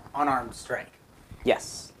 unarmed strike.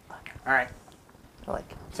 Yes. Alright. I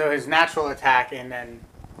like it. So his natural attack and then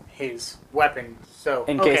his weapon. So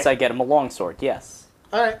In case I get him a long sword, yes.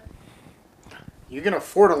 Alright. You can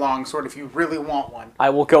afford a long sword if you really want one. I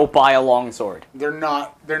will go buy a long sword. They're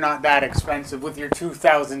not that expensive with your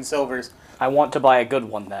 2,000 silvers. I want to buy a good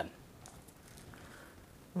one then.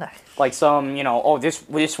 Nice. Like some, oh,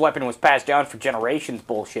 this weapon was passed down for generations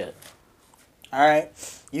bullshit. Alright.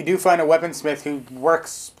 You do find a weaponsmith who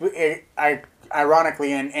works,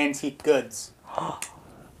 ironically, in antique goods.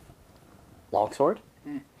 Long sword?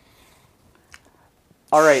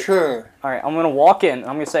 All right. Sure. All right, I'm going to walk in.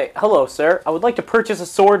 I'm going to say, "Hello, sir. I would like to purchase a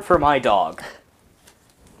sword for my dog."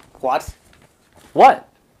 What? What?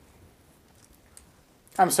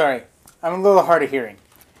 I'm sorry. I'm a little hard of hearing.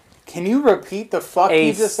 Can you repeat the fuck A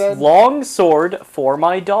you just said? long sword for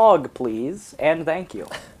my dog, please, and thank you.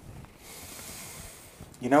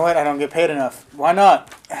 You know what? I don't get paid enough. Why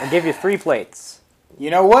not? I'll give you 3 plates.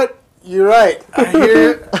 You know what? You're right. I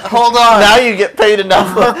hear. Hold on. Now you get paid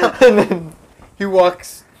enough. And then He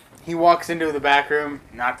walks into the back room.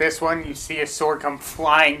 Not this one. You see a sword come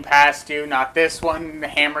flying past you. Not this one. The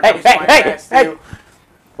hammer Hey, comes hey, flying hey, past hey. you.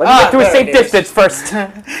 Let me get to a there safe it is. distance first.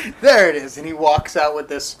 There it is. And he walks out with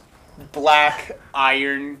this black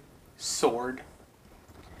iron sword.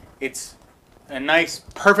 It's a nice,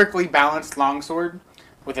 perfectly balanced longsword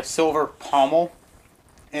with a silver pommel.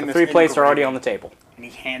 And The 3 plates are already on the table. And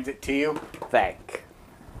he hands it to you. Thank.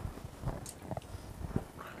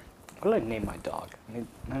 What did I name my dog?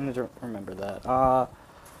 I need to remember that. Oh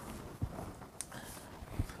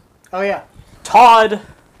yeah. Todd!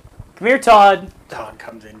 Come here, Todd! Todd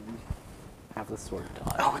comes in. Have the sword,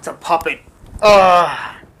 Todd. Oh, it's a puppet.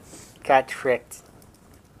 Ugh. Got tricked.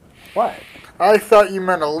 What? I thought you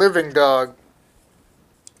meant a living dog.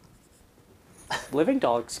 Living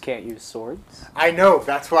dogs can't use swords. I know.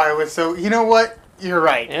 That's why I was so. You know what? You're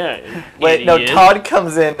right. Yeah. wait, no. idiot. Todd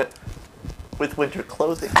comes in with winter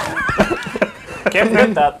clothing. Can't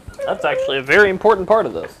forget that. That's actually a very important part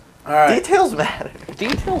of this. All right. Details matter.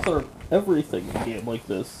 Details are everything in a game like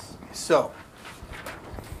this. So,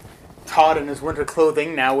 Todd in his winter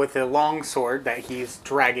clothing now with a long sword that he's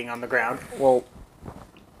dragging on the ground. Well,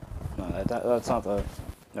 no, that's not the.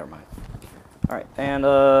 Never mind. All right, and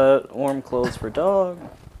warm clothes for dog.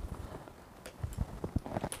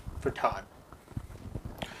 For Todd.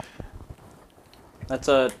 That's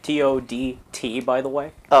a T-O-D-T, by the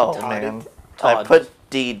way. Oh Todd. man, Todd. I put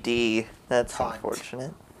DD. That's Todd.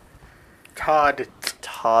 unfortunate. Todd.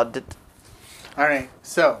 Todd. All right.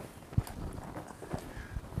 So,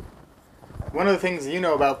 one of the things you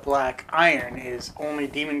know about black iron is only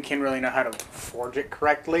demonkin really know how to forge it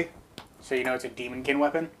correctly. So you know it's a demonkin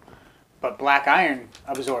weapon. But black iron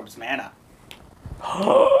absorbs mana.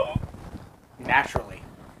 Naturally.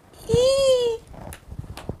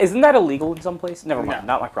 Isn't that illegal in some place? Never mind,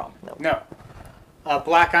 No. not my problem. No.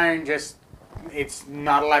 Black iron just, it's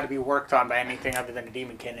not allowed to be worked on by anything other than a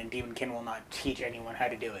demonkin, and demonkin will not teach anyone how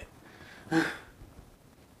to do it.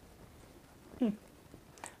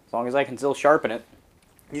 As long as I can still sharpen it,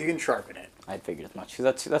 You can sharpen it. I figured as much.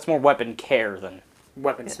 'Cause that's more weapon care than.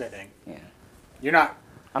 Weaponsmithing. Yeah. You're not,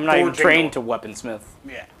 I'm not even Forging trained or- to weaponsmith.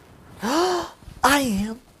 yeah. I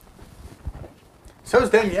am. So's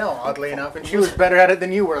Danielle, oddly enough, and she was better at it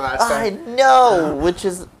than you were last I time. know, which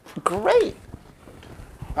is great.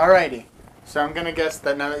 Alrighty. So I'm gonna guess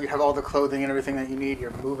that now that you have all the clothing and everything that you need,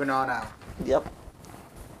 you're moving on out. Yep.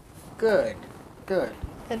 Good. Good.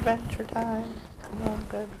 Adventure time. Come on,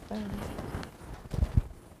 good friends.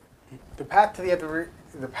 The path to the other...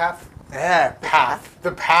 The path... path.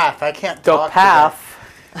 The path. I can't The talk path.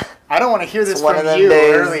 today. I don't want to hear this It's one from of them you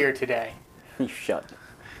days. earlier today. You shut.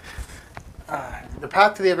 The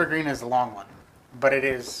path to the Evergreen is a long one, but it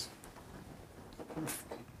is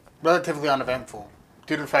relatively uneventful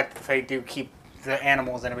due to the fact that they do keep the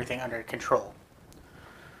animals and everything under control.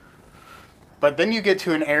 But then you get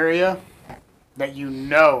to an area that you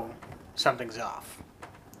know something's off.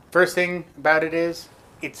 First thing about it is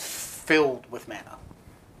it's filled with mana.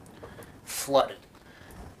 Flooded.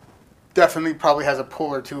 Definitely probably has a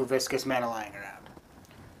pull or two of viscous mana lying around.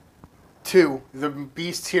 2, the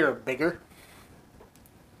beasts here are bigger.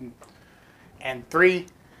 And 3,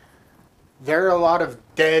 there are a lot of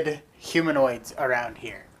dead humanoids around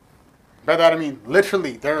here. By that I mean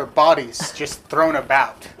literally there are bodies just thrown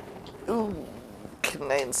about. Ooh.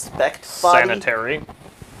 Can I inspect body? Sanitary.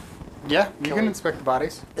 Yeah, you can inspect the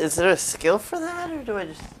bodies. Is there a skill for that, or do I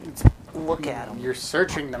just look at them? You're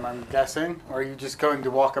searching them, I'm guessing, or are you just going to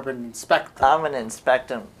walk up and inspect them? I'm gonna inspect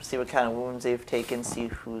them, see what kind of wounds they've taken, see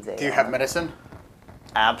who they are. Do you have medicine?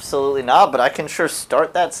 Absolutely not, but I can sure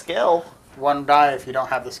start that skill. 1 die if you don't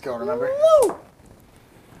have the skill, remember? Woo!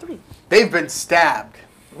 3. They've been stabbed.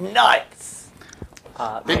 Nice.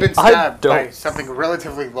 They've been I stabbed by don't- something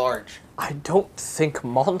relatively large. I don't think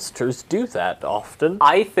monsters do that often.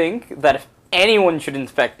 I think that if anyone should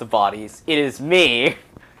inspect the bodies, it is me,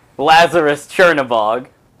 Lazarus Chernobog.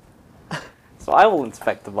 So I will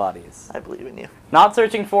inspect the bodies. I believe in you. Not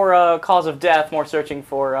searching for a cause of death, more searching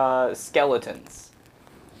for skeletons.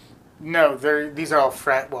 No, these are all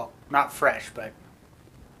fresh. Well, not fresh, but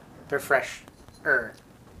they're fresh.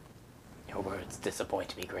 Your words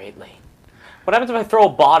disappoint me greatly. What happens if I throw a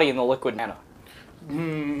body in the liquid mana? I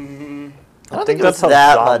don't I think think it that's was how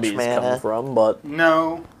that much zombies mana. come from, but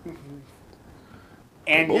No.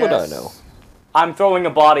 And what would I yes, know? I'm throwing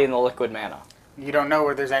a body in the liquid mana. You don't know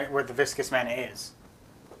where where the viscous mana is.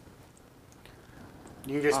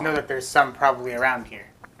 You just know that there's some probably around here.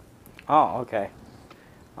 Oh, okay.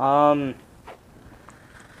 Do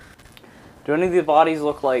any of the bodies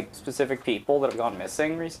look like specific people that have gone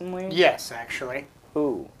missing recently? Yes, actually.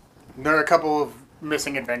 Ooh. There are a couple of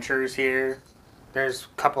missing adventurers here. There's a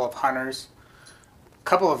couple of hunters. A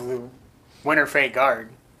couple of the Winterfell Guard.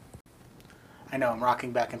 I know, I'm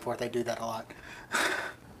rocking back and forth. I do that a lot.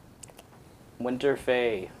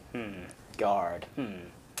 Winterfell. Guard.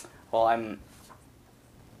 Well, I'm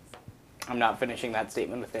not finishing that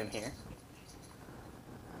statement with him here.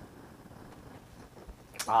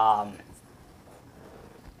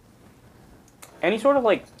 Any sort of,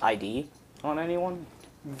 like, ID on anyone?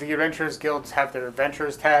 The Adventurers Guilds have their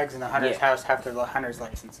Adventurers tags, and the Hunters Yeah. House have their Hunters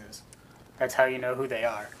licenses. That's how you know who they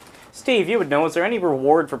are. Steve, you would know. Is there any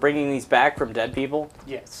reward for bringing these back from dead people?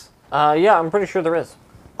 Yes. Yeah, I'm pretty sure there is.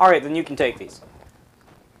 All right, then you can take these.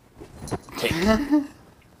 Take.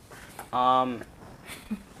 I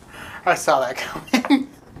saw that coming.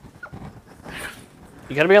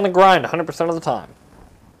 You gotta be on the grind 100% of the time.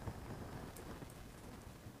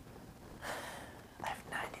 I have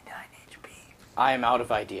 99 HP. I am out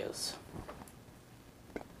of ideas.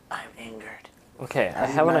 I'm angered. Okay, I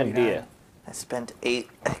have an 99. idea. I spent 8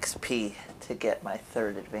 XP to get my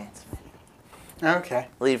 3rd advancement, Okay.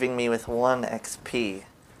 leaving me with 1 XP.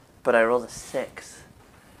 But I rolled a 6,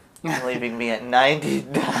 leaving me at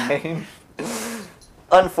 99.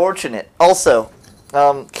 Unfortunate. Also,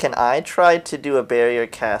 can I try to do a barrier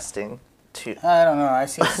casting to... I don't know. I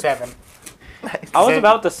see 7. I was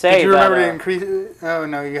about to say Did you remember that, to increase? Oh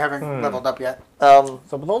no, you haven't leveled up yet. So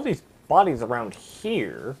with all these bodies around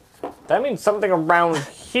here, that means something around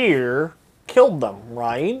here killed them,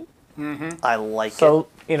 right? I like So,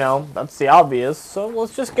 you know, that's the obvious. So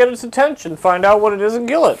let's just get its attention, find out what it is, and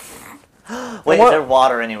kill it. it. Wait, what- is there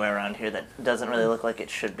water anywhere around here that doesn't really look like it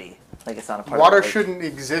should be? Like it's not a part Water of the lake, shouldn't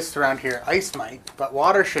exist around here. Ice might, but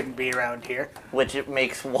water shouldn't be around here. which it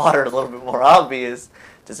makes water a little bit more obvious.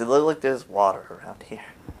 Does it look like there's water around here?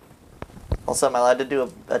 Also, am I allowed to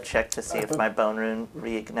do a check to see if my bone rune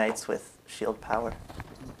reignites with shield power?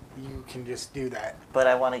 You can just do that. But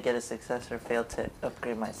I want to get a success or fail to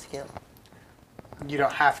upgrade my skill. You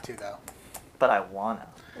don't have to though. But I wanna.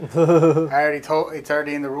 I already told. It's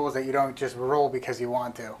already in the rules that you don't just roll because you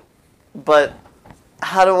want to. But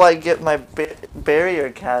how do I get my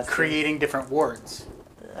barrier cast? Creating different wards.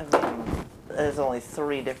 I mean, there's only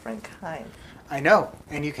 3 different kinds. I know,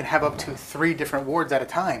 and you can have up to 3 different wards at a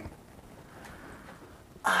time.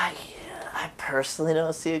 I personally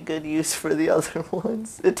don't see a good use for the other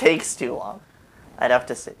ones. It takes too long. I'd have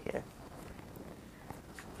to sit here.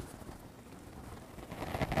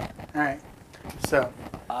 All right. So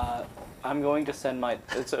I'm going to send my...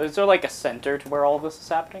 Is there like a center to where all of this is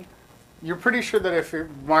happening? you're pretty sure that if it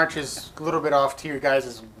marches a little bit off to your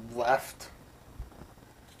guys' left,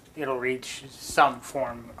 it'll reach some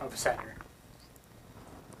form of center.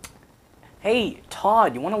 Hey,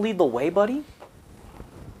 Todd, you want to lead the way, buddy?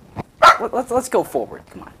 Let's go forward.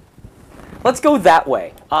 Come on. Let's go that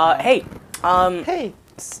way. Hey, Hey.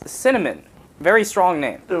 Cinnamon. Very strong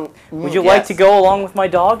name. Would you Yes. like to go along with my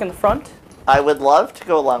dog in the front? I would love to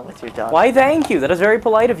go along with your dog. Why, thank you. That is very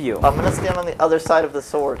polite of you. I'm gonna stand on the other side of the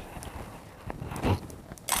sword.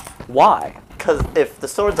 Why? Because if the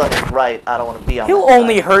sword's on his right, I don't want to be on He'll that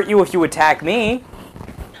only side. hurt you if you attack me.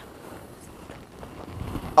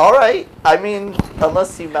 Alright. I mean,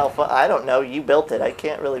 unless you I don't know. You built it. I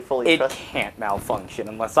can't really fully It trust. can't malfunction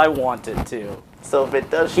unless I want it to. So if it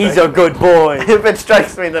does He's strike a good boy. if it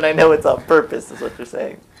strikes me, then I know it's on purpose, is what you're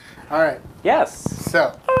saying. All right. Yes.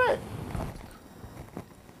 So Alright.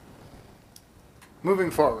 moving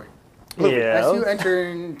forward. Yeah. As you enter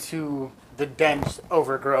into the dense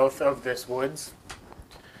overgrowth of this woods,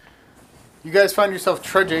 you guys find yourself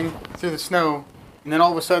trudging through the snow, and then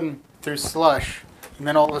all of a sudden through slush, and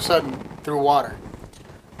then all of a sudden through water.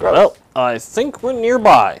 Well, I think we're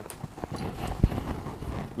nearby.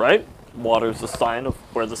 Right? Water's a sign of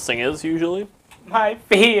where this thing is, usually. My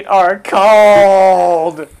feet are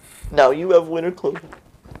cold. No, you have winter clothing.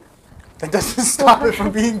 That doesn't stop it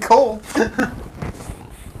from being cold.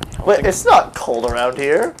 Wait, it's not cold around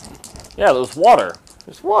here. Yeah, there's water.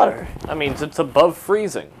 There's water. That means it's above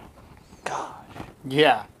freezing. God.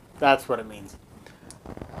 Yeah, that's what it means.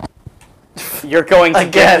 You're going to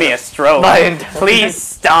Again, give me a stroke. Please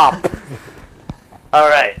stop.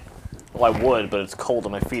 Alright. Well, I would, but it's cold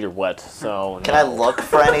and my feet are wet, so... Can I look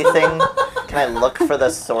for anything? Can I look for the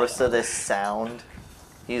source of this sound?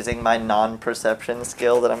 Using my non-perception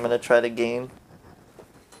skill that I'm going to try to gain?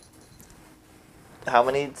 How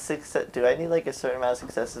many success... Do I need like a certain amount of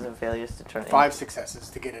successes and failures to turn 5 successes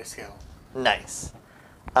to get a skill. Nice.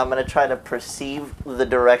 I'm gonna try to perceive the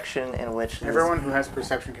direction in which this... Everyone who has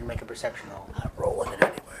perception can make a perception roll. I'm rolling it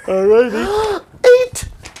anyway. Alrighty. 8!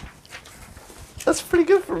 That's pretty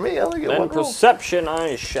good for me. I only get Then one roll. perception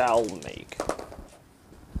I shall make.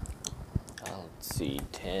 Let's see,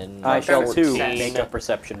 10. I shall too 14, make a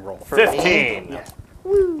perception roll. For me? 15. Yeah.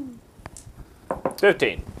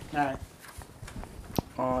 15. Alright.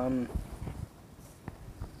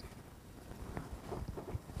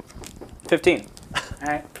 15.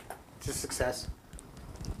 Alright. It's a success.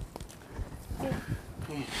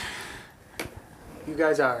 You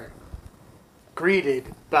guys are greeted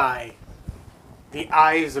by the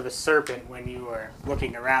eyes of a serpent when you are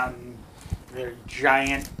looking around. Their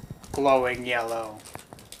giant, glowing yellow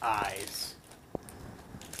eyes.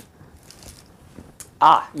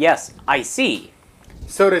 Ah, yes, I see.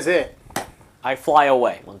 So does it. I fly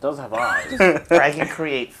away. Well, it does have eyes. I can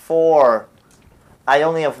create 4. I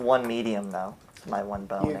only have 1 medium, though. It's my 1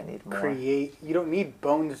 bone. You I need more. create. You don't need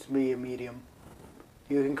bones to be a medium.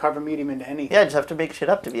 You can carve a medium into anything. Yeah, I just have to make shit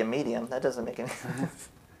up to be a medium. That doesn't make any sense.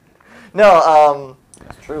 No,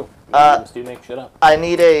 That's true. Uh, Do make shit up. I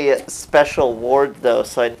need a special ward, though,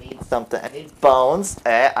 so I need something. I need bones.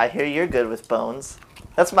 I hear you're good with bones.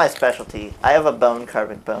 That's my specialty. I have a bone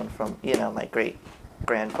carving bone from, my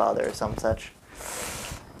great-grandfather or some such.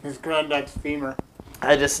 His granddad's femur.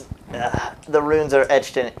 I just, the runes are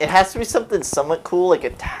etched in it. It has to be something somewhat cool, like a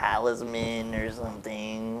talisman or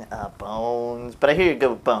something, bones. But I hear you're good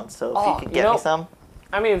with bones, so if you could get me some.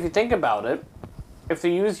 I mean, if you think about it, if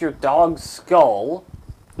you use your dog's skull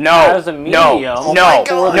No, as a medium no, my no,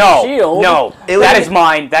 God. no, shield, no. It would That be- is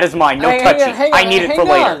mine. That is mine. No Hang touchy. on, I need it for hang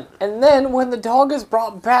later. on. And then when the dog is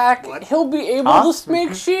brought back, What? he'll be able Huh? to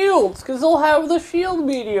make shields because he'll have the shield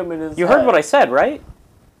medium in his You head. heard what I said, right?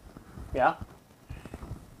 Yeah.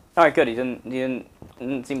 All right, good. He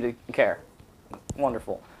didn't seem to care.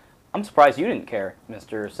 Wonderful. I'm surprised you didn't care,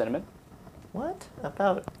 Mr. Cinnamon. What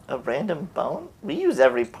about a random bone? We use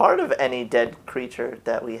every part of any dead creature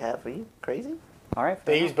that we have. Are you crazy? All right.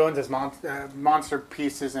 They use bones as monster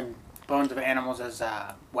pieces and bones of animals as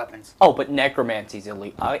weapons. Oh, but necromancy's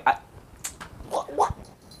illegal. What?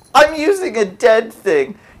 I'm using a dead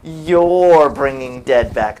thing. You're bringing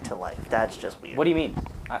dead back to life. That's just weird. What do you mean?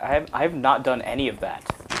 I have not done any of that.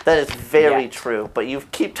 That is very Yet. true, but you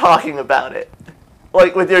keep talking about it.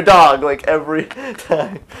 Like with your dog, like every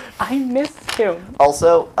time. I missed him.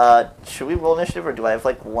 Also, should we roll initiative or do I have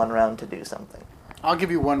like 1 round to do something? I'll give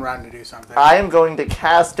you 1 round to do something. I am going to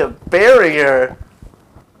cast a barrier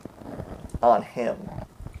on him.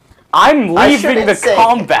 I'm I leaving shouldn't the say.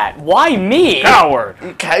 Combat. Why me? Coward.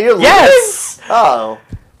 You're Yes! leaving? Oh.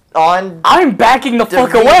 On I'm backing the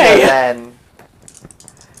fuck Davina, away. then.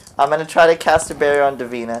 I'm going to try to cast a barrier on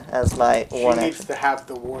Davina as my She one needs action. to have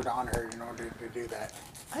the ward on her in order to do that.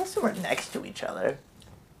 I assume we're next to each other.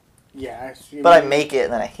 Yeah. I assume- But I make it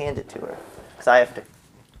and then I hand it to her. Because I have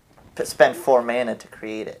to spend 4 mana to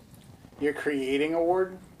create it. You're creating a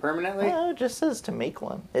ward permanently? No, it just says to make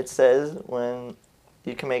one. It says when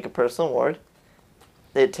you can make a personal ward,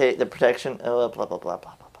 they take the protection, blah, blah, blah, blah, blah,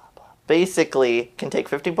 blah, blah. Basically, can take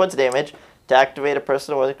 15 points of damage. To activate a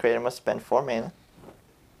personal ward, the creator must spend 4 mana.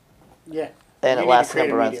 Yeah. And You it need lasts to create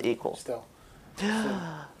number a rounds medium equal. Still. So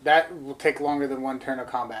that will take longer than 1 turn of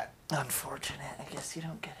combat. Unfortunate. I guess you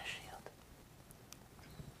don't get a shield.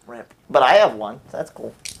 Rip. But I have one. So that's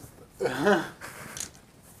cool.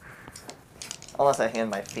 Unless I hand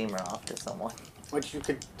my femur off to someone. Which you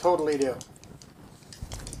could totally do.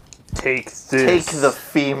 Take this. Take the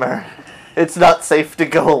femur. It's not safe to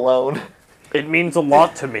go alone. It means a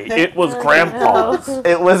lot to me. It was Grandpa's.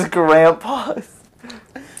 It was Grandpa's.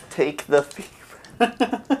 Take the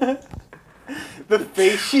femur. The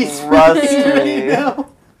face she's Trust making me. right now.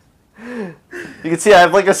 You can see I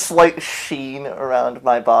have like a slight sheen around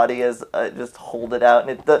my body as I just hold it out,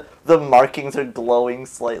 and the markings are glowing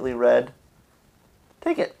slightly red.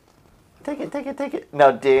 Take it. Take it, take it, take it.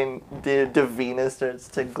 Now Davina starts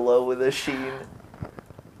to glow with a sheen.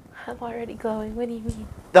 I'm already glowing. What do you mean?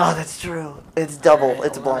 Oh, that's true. It's double. Alright,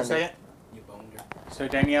 It's hold on a blinding. second. So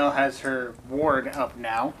Danielle has her ward up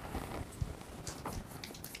now.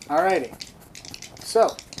 Alrighty.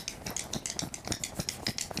 So.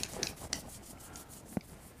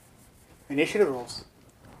 Initiative rolls.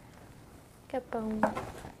 Get bone.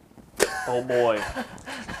 Oh boy.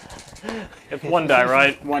 It's 1 die,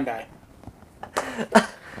 right? 1 die.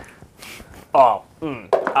 Oh.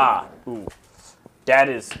 Ooh. That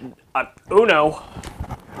is Uno.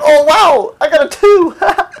 Oh, wow! I got a 2!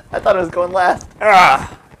 I thought I was going last.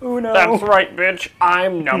 Ah. Uno. That's right, bitch.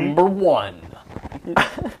 I'm number 1.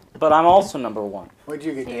 But I'm also number 1. What'd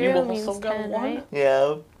you get, Danny? Zero both means still got 10, one? right?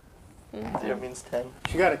 Yeah. 0 means 10.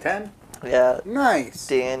 She got a 10? Yeah. Nice.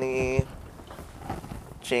 Danny,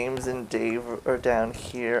 James, and Dave are down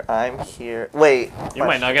here. I'm here. Wait. You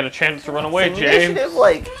might not get a chance to run away, Is James. initiative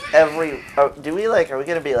like every? Do we like? Are we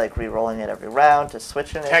gonna be like re-rolling it every round to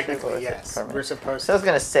switch initiative? or Technically, is it yes. permanent? We're supposed So I was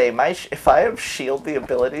gonna say, if I have shield the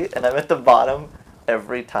ability and I'm at the bottom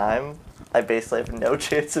every time, I basically have no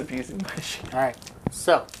chance of using my shield. Alright,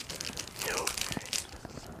 so.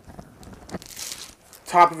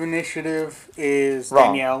 Top of initiative is Wrong.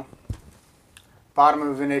 Danielle. Bottom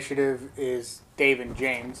of initiative is Dave and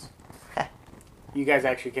James. You guys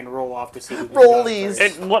actually can roll off to see who's Roll done these.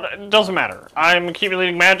 first. It doesn't matter. I'm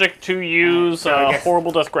accumulating magic to use So I guess-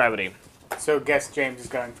 horrible death gravity. So guess James is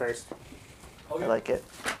going first. I like it.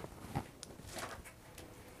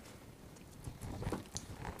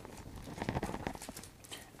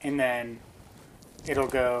 And then it'll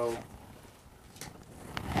go.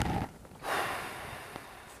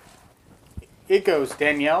 It goes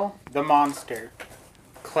Danielle, the monster,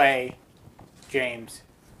 Clay, James,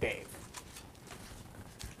 Dave.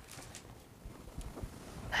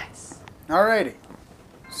 Nice. Alrighty.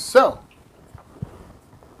 So,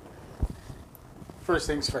 first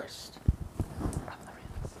things first.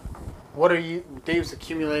 What are you? Dave's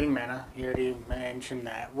accumulating mana. You already mentioned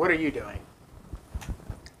that. What are you doing?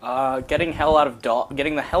 Getting the hell out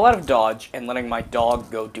of Dodge and letting my dog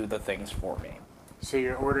go do the things for me. So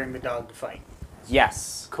you're ordering the dog to fight.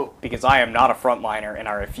 Yes. Cool. Because I am not a frontliner and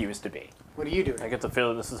I refuse to be. What are you doing? I get the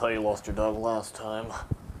feeling this is how you lost your dog last time.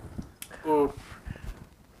 Ooh,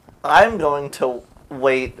 I'm going to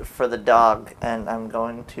wait for the dog, and I'm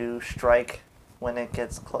going to strike when it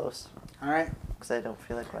gets close, alright. because I don't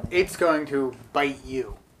feel like running. It's going to bite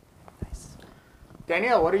you. Nice.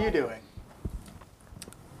 Danielle, what are you doing?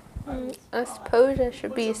 I suppose I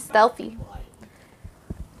should be stealthy.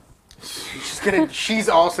 She's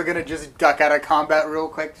also gonna just duck out of combat real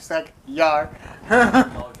quick, just like yar.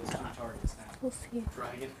 We'll see.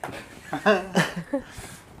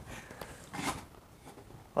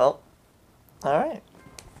 Well, all right.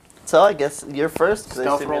 So I guess you're first, because I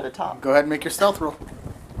Stealth assume you're roll. the top. Go ahead and make your stealth roll.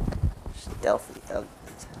 Stealthy.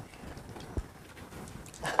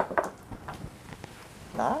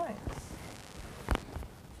 Nice.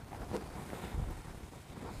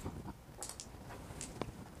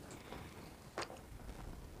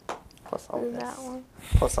 Plus all And this. that one.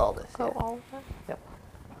 Plus all this. Go yeah. all of that. Yep.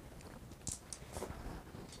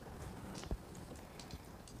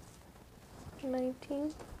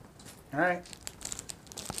 19. Alright.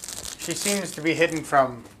 She seems to be hidden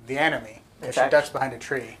from the enemy, because she Exactly. ducks behind a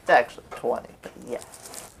tree. It's actually 20, but yeah.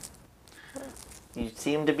 You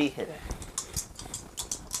seem to be hidden.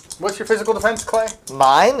 What's your physical defense, Clay?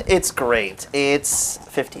 Mine, it's great. It's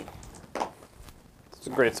 15. It's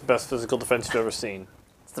great. It's the best physical defense you've ever seen.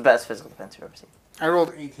 It's the best physical defense you've ever seen. I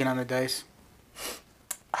rolled 18 on the dice.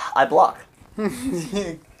 I block.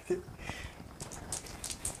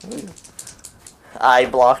 I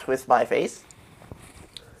blocked with my face.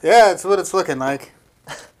 Yeah, that's what it's looking like.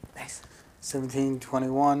 Nice. 17,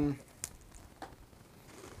 21,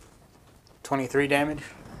 23 damage.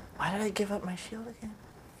 Why did I give up my shield again?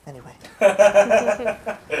 Anyway.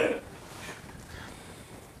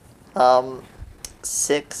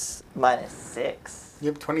 6 minus 6.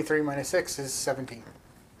 Yep, 23 minus 6 is 17.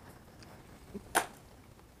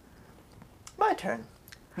 My turn.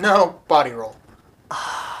 No, body roll.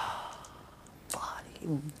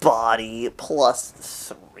 Body plus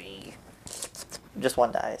 3. Just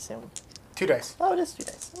 1 die, I assume. 2 dice. Oh, just 2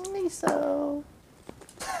 dice. Miso.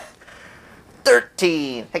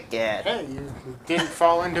 13. Heck yeah. Hey, you didn't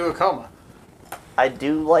fall into a coma. I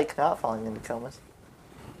do like not falling into comas.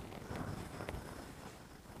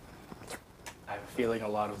 I have a feeling a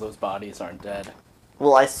lot of those bodies aren't dead.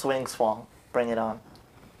 Will I swing swung? Bring it on.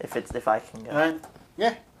 If I can go. Alright.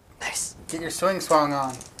 Yeah, Nice. get your swing swung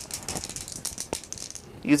on.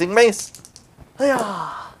 Using mace.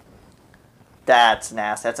 Hiya. That's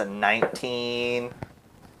nasty. That's a 19.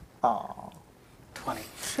 Oh. 20.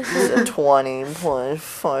 It's a 20 plus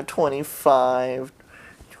 5, 25.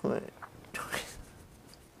 20.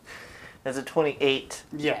 That's a 28.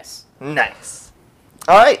 Yes. Nice.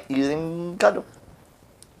 Alright, using Gundam.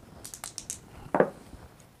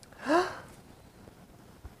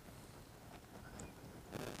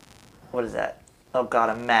 What is that? Oh god,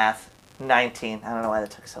 a math. 19. I don't know why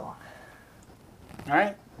that took so long.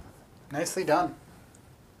 Alright. Nicely done.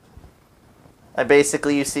 I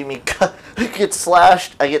basically, you see me get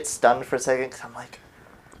slashed. I get stunned for a second because I'm like,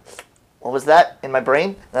 what was that in my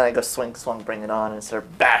brain? Then I go swing, swung, bring it on, and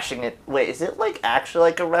start bashing it. Wait, is it like actually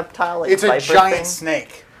like a reptile? Like It's a viper giant thing?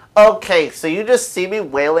 snake. Okay, so you just see me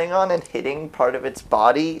wailing on and hitting part of its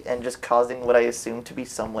body and just causing what I assume to be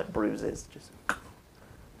somewhat bruises. Just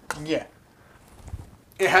Yeah.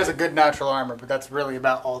 It has a good natural armor, but that's really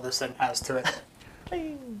about all this thing has to it.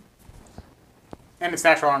 Bing. And its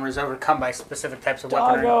natural armor is overcome by specific types of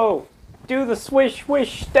weaponry. Doggo, do the swish,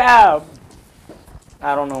 swish, stab.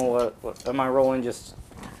 I don't know what am I rolling? Just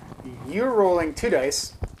You're rolling 2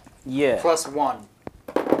 dice yeah. plus 1.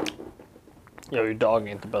 Yo, your dog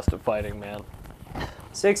ain't the best at fighting, man.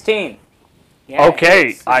 16. Yeah,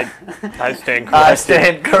 Okay, it's- I stand I corrected.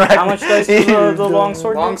 stand corrected. How much dice does the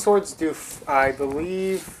longsword do? Longswords do, I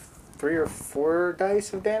believe, 3 or 4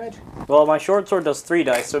 dice of damage. Well, my short sword does 3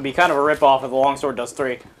 dice, so it'd be kind of a rip-off if the longsword does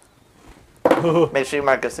 3. Make sure you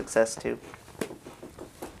mark a success too.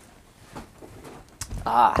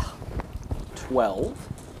 Ah. 12.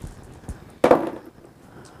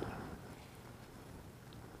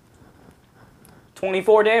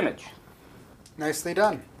 $24 damage. Nicely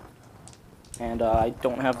done. And I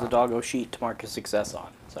don't have the doggo sheet to mark a success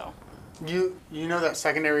on, so. You know that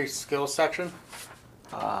secondary skills section?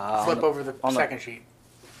 Flip over the on the- second sheet.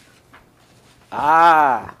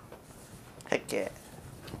 Ah. Heck yeah.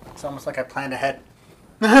 It's almost like I planned ahead.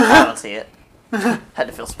 I don't see it. Had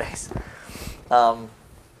to fill space. All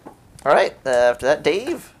right. After that,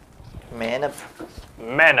 Dave. Mana.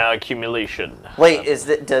 Mana accumulation. Wait,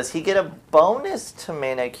 does he get a bonus to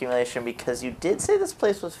mana accumulation because you did say this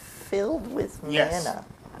place was filled with Yes. mana?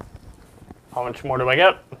 How much more do I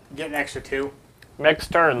get? Get an extra 2.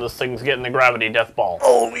 Next turn, this thing's getting the gravity death ball.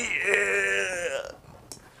 Oh yeah.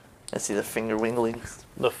 I see the finger winglings.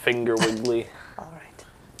 The finger wiggly. All right.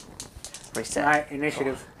 Reset. Alright,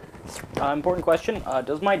 initiative. Important question.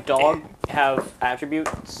 Does my dog have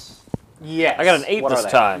attributes? Yes. I got an 8 What are this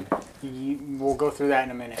they? time. We'll go through that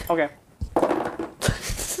in a minute. Okay.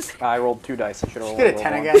 I rolled 2 dice. I should have Get a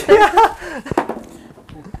 10 again.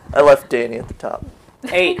 I left Danny at the top.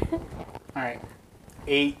 8. Alright.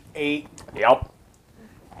 8, 8, Yep.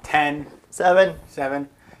 10, 7. 7,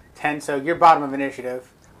 10. So you're bottom of initiative.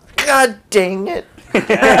 God dang it.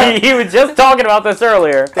 He was just talking about this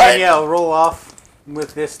earlier. Danielle, roll off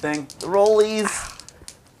with this thing. Rollies.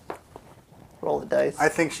 Roll the dice. I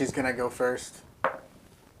think she's going to go first.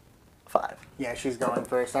 5. Yeah, she's going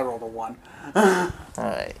first. I rolled a 1. All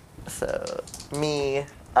right. So me.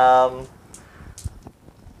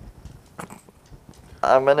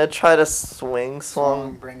 I'm gonna try to swing,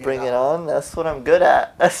 swung, Swung, bring it on. That's what I'm good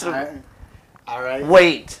at. That's Alright.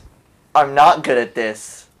 Wait, I'm not good at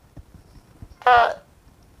this.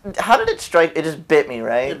 How did it strike? It just bit me,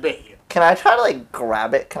 right? It bit you. Can I try to like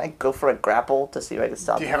grab it? Can I go for a grapple to see if I can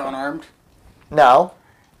stop Do it? you have it unarmed? No.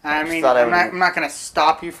 I mean, thought I I'm would- not going to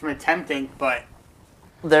stop you from attempting, but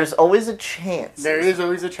There's always a chance. there is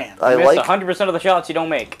always a chance. I You miss like. 100% of the shots you don't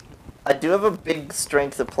make. I do have a big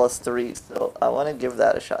strength of +3, so I want to give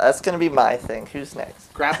that a shot. That's gonna be my thing. Who's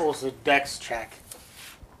next? Grapple's a dex check.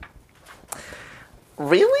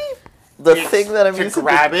 Really? The It's thing that I'm to using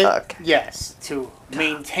grab it, Okay. yes. To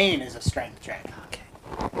maintain is a strength check.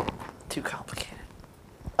 Okay. Too complicated.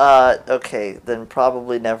 Okay, then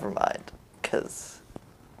probably never mind, because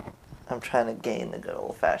I'm trying to gain the good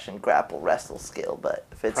old-fashioned grapple wrestle skill, but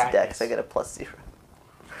if it's dex, Practice. I get a +0.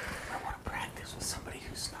 I want to practice with somebody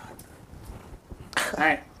who's not.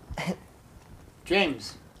 Alright.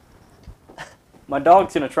 James. My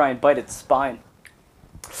dog's gonna try and bite its spine.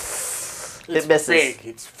 It's misses. big.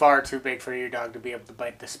 It's far too big for your dog to be able to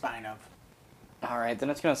bite the spine of. Alright, then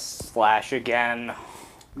it's gonna slash again.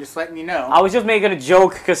 I'm just letting you know. I was just making a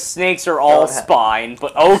joke because snakes are all Don't have- spine,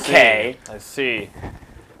 but okay. I see.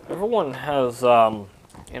 Everyone has,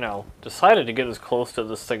 decided to get as close to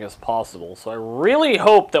this thing as possible. So I really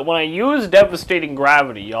hope that when I use devastating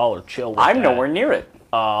gravity, y'all are chill with I'm that. nowhere near it.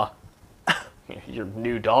 Your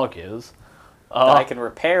new dog is. I can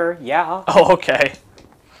repair, yeah. Oh, okay.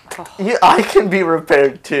 Yeah, I can be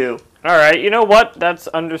repaired too, All right. You know what? That's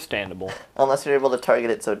understandable. unless you're able to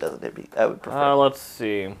target it so it doesn't hit me. I would prefer. Let's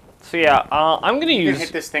see. So yeah, I'm gonna You can use.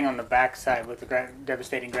 hit this thing on the backside with the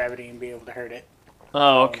devastating gravity and be able to hurt it.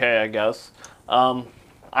 Oh, okay. I guess.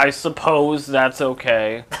 I suppose that's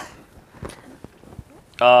okay.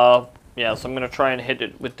 Yeah, so I'm gonna try and hit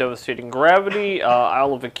it with devastating gravity.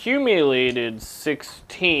 I'll have accumulated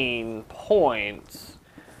 16 points.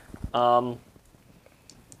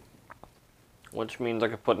 Which means I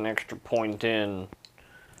could put an extra point in.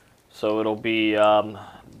 So it'll be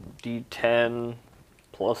D10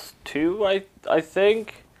 plus 2, I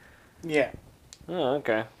think. Yeah. Oh,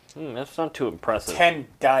 okay. That's not too impressive. 10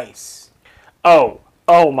 dice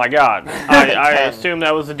Oh my god. I assume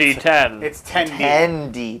that was a D10. It's 10D.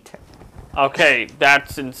 10D. Okay,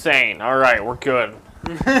 that's insane. Alright, we're good.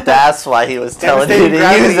 That's why he was telling you Devastating to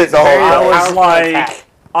gravity use is it the whole very I time. was powerful like, attack.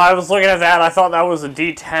 I was looking at that, I thought that was a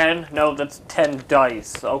D10. No, that's 10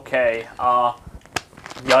 dice. Okay,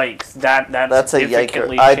 yikes. That's a yiker.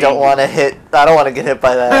 significantly I don't want to hit. I don't want to get hit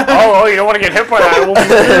by that. Oh, you don't want to get hit by that.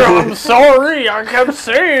 Well, I'm sorry, I kept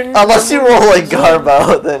saying. Unless you roll like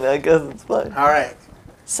Garbo, then I guess it's fine. All right,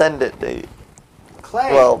 Send it, Dave.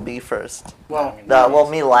 Clay. Well, me first. well,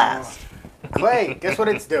 Me last. Clay. Guess what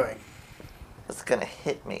it's doing? It's gonna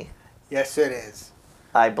hit me. Yes, it is.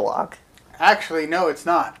 I block. Actually, no, it's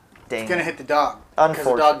not. Dang. It's gonna hit the dog. Because the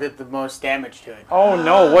Unfortunate. dog did the most damage to it. Oh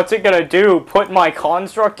no, what's it gonna do? Put my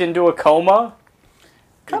construct into a coma?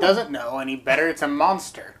 It doesn't know any better. It's a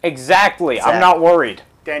monster. Exactly. I'm Exactly. not worried.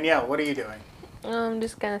 Danielle, what are you doing? I'm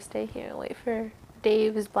just gonna stay here and wait for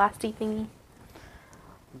Dave's blasty thingy.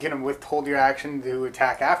 Gonna withhold your action to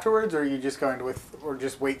attack afterwards, or are you just going to or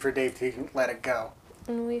just wait for Dave to let it go?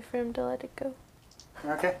 And wait for him to let it go.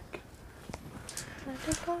 Okay. Let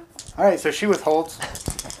it go. All right. So she withholds.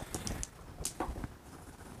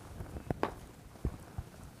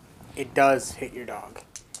 It does hit your dog.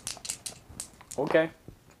 Okay.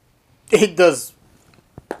 It does.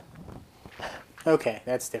 Okay,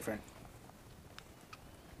 that's different.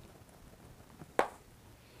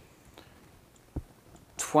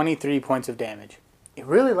 $23 points of damage. It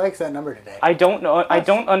really likes that number today. I don't know. I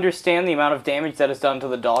don't understand the amount of damage that is done to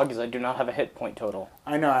the dog, as I do not have a hit point total.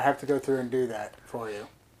 I know, I have to go through and do that for you.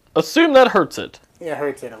 Assume that hurts it. It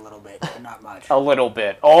hurts it a little bit, but not much. A little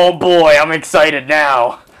bit. Oh boy, I'm excited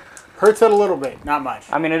now. Hurts it a little bit, not much.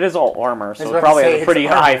 I mean, it is all armor, was so about it to probably say, has a it's pretty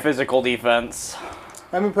armor. high physical defense.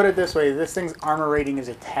 Let me put it this way. This thing's armor rating is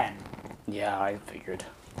a 10. Yeah, I figured.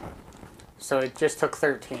 So it just took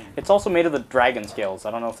 13. It's also made of the dragon scales.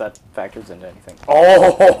 I don't know if that factors into anything.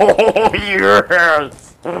 Oh,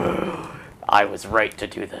 yes! I was right to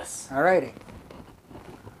do this. Alrighty.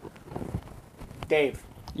 Dave,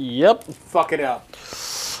 Yep. fuck it up.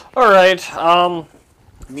 Alright,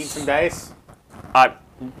 Need some dice? I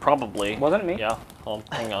probably. Wasn't it me? Yeah,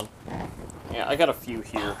 hang on. Yeah, I got a few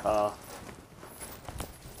here.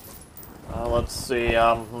 Let's see,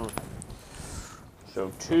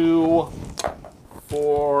 So 2,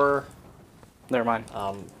 4, Never mind.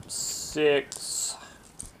 6,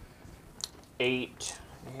 8,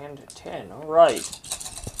 and 10. Alright.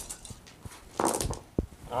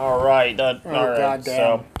 Alright, alright, goddamn.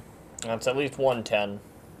 so that's at least 110.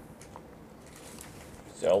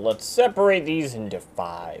 So let's separate these into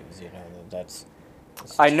 5s, you know, that's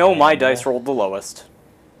I know my 10, dice rolled the lowest.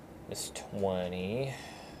 it's 20.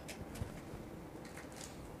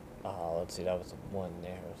 Let's see, that was a 1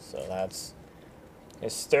 there, so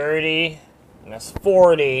it's 30, and that's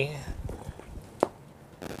 40,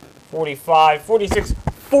 45, 46,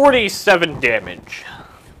 47 damage.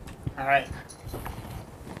 Alright.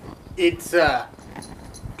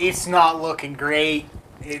 It's not looking great.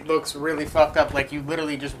 It looks really fucked up. Like you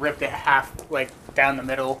literally just ripped it half, like, down the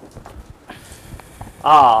middle.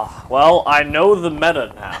 Ah, well, I know the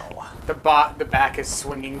meta now. The back is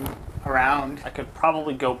swinging around, I could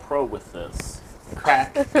probably go pro with this.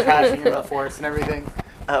 crashing into the forest and everything.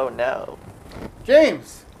 Oh no.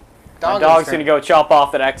 James! My dog's gonna go chop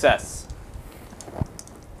off that excess.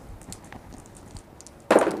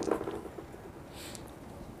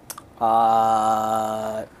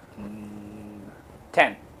 Uh,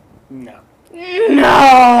 10. No.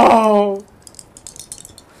 No!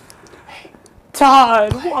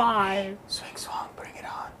 Todd, why? Swing swong, bring it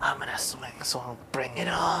on. I'm gonna swing, so I'll bring it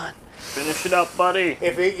on. Finish it up, buddy.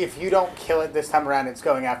 If you don't kill it this time around, it's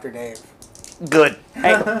going after Dave. Good.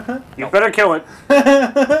 Hey, You better kill it.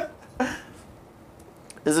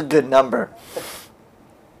 This is a good number.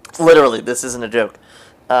 Literally, this isn't a joke.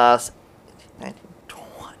 19,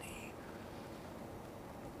 20.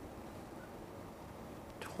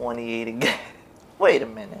 28 again. Wait a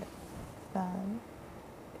minute. 9,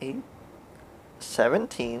 8,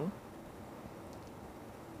 17.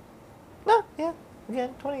 No, yeah,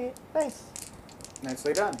 again, 28. Nice.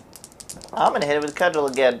 Nicely done. I'm gonna hit it with cudgel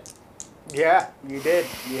again. Yeah, you did.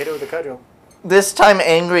 You hit it with a cudgel. This time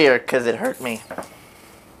angrier because it hurt me.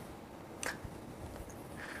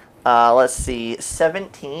 Let's see,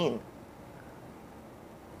 17.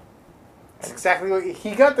 That's exactly what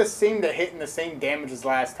he got the same to hit and the same damage as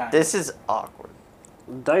last time. This is awkward.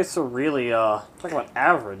 Dice are really, talking about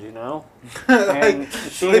average, you know? And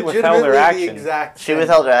she withheld her legitimately the action. exact She same.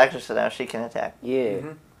 withheld her action, so now she can attack. Yeah.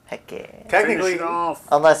 Heck yeah. Technically, Finish it off.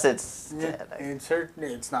 Unless it's yeah, dead.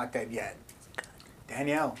 it's not dead yet.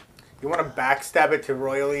 Danielle, You want to backstab it to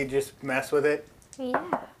royally just mess with it? Yeah.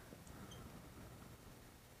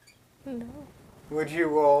 No. Would you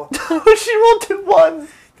roll? She rolled 2 ones.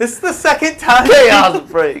 This is the second time. Chaos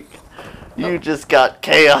break. You just got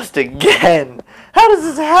chaosed again. How does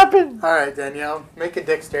this happen? All right, Danielle, make a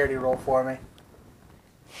dexterity roll for me.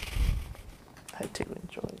 I do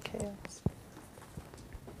enjoy chaos.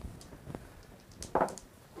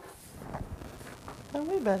 Oh,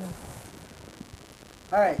 way better.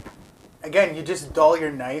 All right. Again, you just dull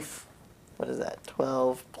your knife. What is that?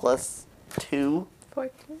 12 plus 2?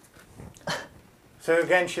 14. So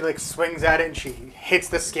again, she like swings at it and she hits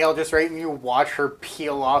the scale just right, and you watch her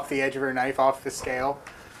peel off the edge of her knife off the scale.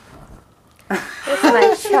 This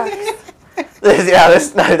knife sucks.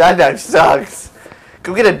 That knife sucks.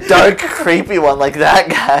 Go get a dark, creepy one like that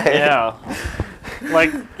guy. Yeah.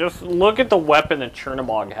 Like, just look at the weapon that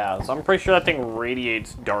Chernobog has. I'm pretty sure that thing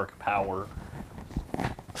radiates dark power.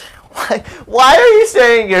 Why are you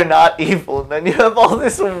saying you're not evil, and then you have all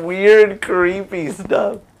this weird, creepy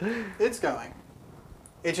stuff? It's going.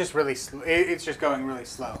 It's just really it's just going really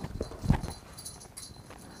slow.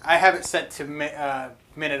 I have it set to minute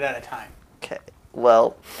at a time, Okay,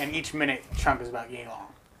 well, and each minute chunk is about yay long.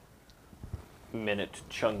 Minute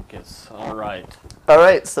chunkus. Alright.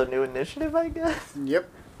 alright, so new initiative, I guess? Yep.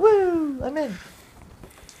 Woo, I'm in.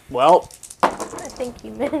 Well, I think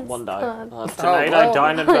you missed. one die. Uh, Tonight I well.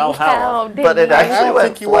 dine in Valhalla. How But did it you? I actually don't went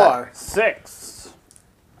think you flat. are. 6.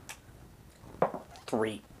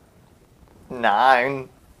 3. 9.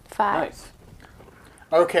 5. Nice.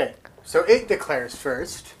 Okay, so it declares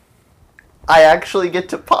first. I actually get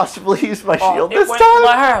to possibly use my shield It this went time?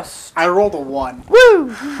 last. I rolled a 1.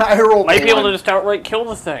 Woo! I rolled Might a be able 1. to just outright kill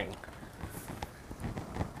the thing.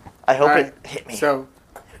 I hope Alright, it hit me. So,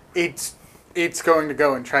 it's going to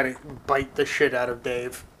go and try to bite the shit out of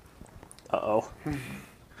Dave. Uh-oh.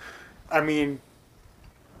 I mean,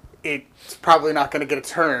 it's probably not going to get a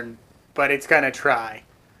turn, but it's going to try.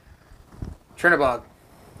 Chernobog.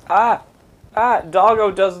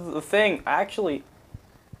 Doggo does the thing. Actually,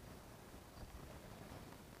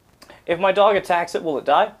 if my dog attacks it, will it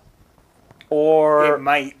die? Or... It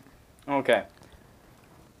might. Okay.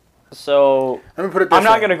 So, Let me put it this I'm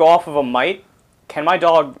not way. going to go off of a might. Can my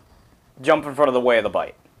dog jump in front of the way of the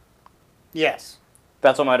bite? Yes.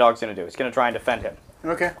 That's what my dog's going to do. It's going to try and defend him.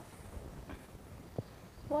 Okay.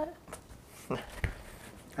 What? All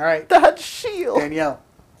right. That shield! Danielle.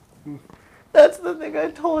 That's the thing I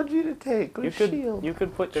told you to take, was shield. You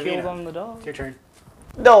could put Davina. shield on the dog. It's your turn.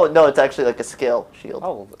 No, it's actually like a skill shield.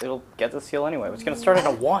 Oh, it'll get the skill anyway. It's going to start at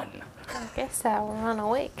a 1. I guess I'll run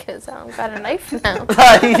away because I don't got a knife now.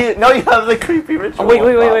 No, you have the creepy ritual. Oh, wait.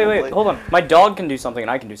 probably. Hold on. My dog can do something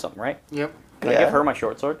and I can do something, right? Yep. Can I Yeah. give her my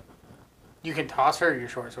short sword? You can toss her your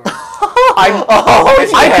short sword.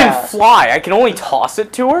 I can fly. I can only toss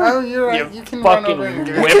it to her. Oh, you're right. You can run fucking over and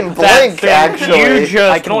do You it. can that blink, thing. actually. You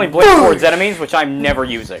just I can only blink towards enemies, which I'm never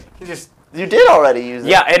using. He just, You did already use it.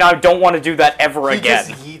 Yeah, and I don't want to do that ever he again.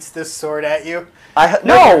 just yeets this sword at you.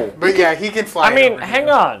 No! But yeah, he can fly. I mean, over hang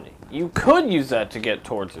you. on. You could use that to get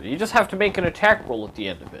towards it. You just have to make an attack roll at the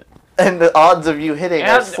end of it. And the odds of you hitting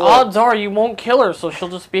are And slim. odds are you won't kill her, so she'll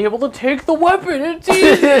just be able to take the weapon. It's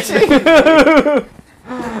easy.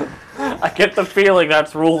 I get the feeling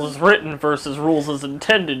that's rules as written versus rules as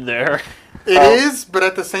intended there. It is, but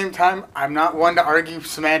at the same time, I'm not one to argue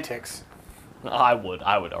semantics. I would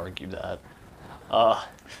argue that.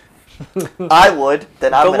 I would.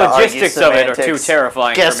 Then I'm The gonna argue logistics of it are too semantics.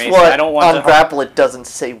 terrifying Guess for me. what? So I don't want On to. grapple, it doesn't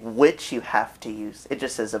say which you have to use. It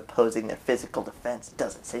just says opposing their physical defense. It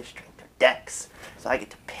doesn't say strength or dex. So I get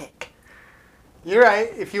to pick. You're right.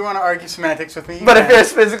 If you want to argue semantics with me, you But if can. your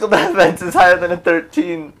physical defense is higher than a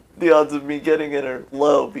 13, the odds of me getting it are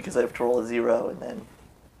low because I have to roll a 0 and then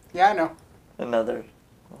Yeah, I know. another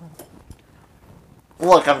one.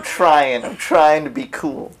 Look, I'm trying. I'm trying to be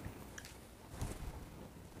cool.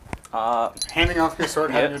 Handing off your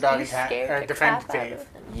sword, having your dog You attack scared or the defend crap out Dave. of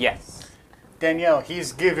him. Yes. Danielle,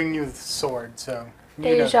 he's giving you the sword, so you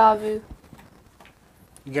know. Deja vu.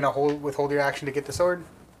 You gonna withhold your action to get the sword?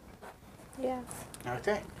 Yeah.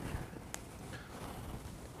 Okay.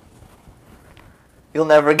 You'll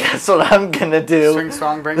never guess what I'm gonna do. Swing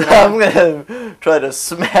song, bring it I'm on. gonna try to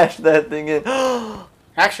smash that thing in.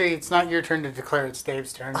 Actually, it's not your turn to declare. It's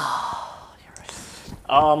Dave's turn.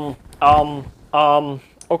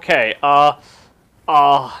 Okay,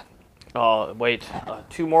 wait,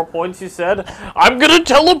 2 more points you said? I'm gonna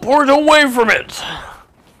teleport away from it!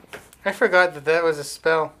 I forgot that that was a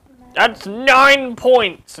spell. That's 9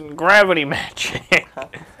 points in gravity magic.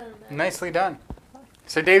 Nicely done.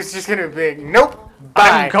 So Dave's just gonna be, nope,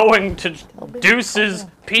 Bye. I'm going to deuces,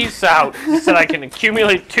 peace out. He said I can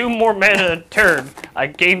accumulate 2 more mana a turn. I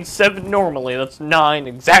gain 7 normally. That's 9,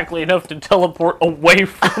 exactly enough to teleport away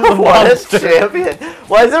from the What a monster. champion!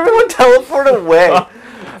 Why does everyone teleport away?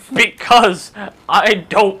 Because I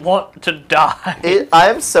don't want to die.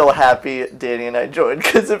 I'm so happy Danny and I joined,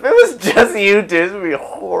 because if it was just you two, it would be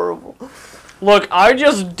horrible. Look, I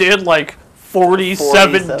just did like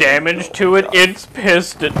 47 47. damage to it. It's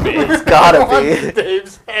pissed at me. It's gotta be.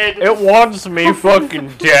 Dave's head. It wants me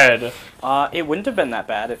fucking dead. It wouldn't have been that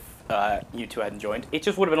bad if you two hadn't joined. It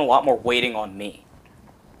just would have been a lot more waiting on me.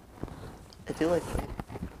 I do like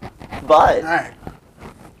that. But Alright.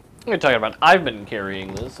 What are you talking about? I've been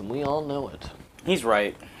carrying this, and we all know it. He's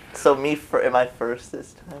right. so am I first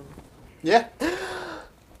this time? Yeah.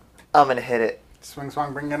 I'm gonna hit it. Swing,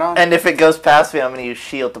 swung, bring it on. And if it goes past me, I'm gonna use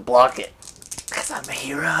shield to block it. Cause I'm a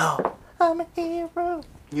hero. I'm a hero.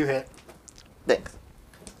 You hit. Thanks.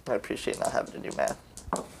 I appreciate not having to do math.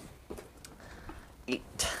 8.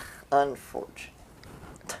 Unfortunate.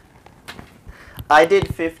 I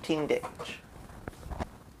did 15 damage.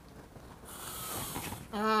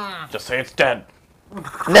 Just say it's dead.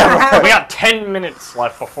 Never. We got 10 minutes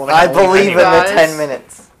left before they I have to leave believe in anyway. the Guys. 10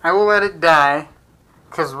 minutes. I will let it die,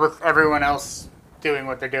 because with everyone else doing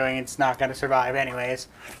what they're doing, it's not going to survive anyways.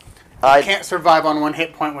 I Can't survive on 1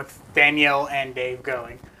 hit point with Danielle and Dave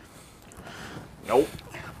going. Nope.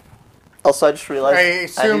 also I just realized I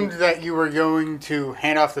assumed didn't- that you were going to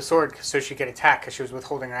hand off the sword so she could attack, because she was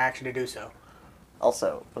withholding her action to do so.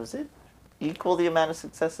 Also, was it equal the amount of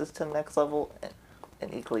successes to the next level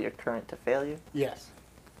and equal your current to failure? Yes.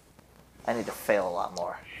 I need to fail a lot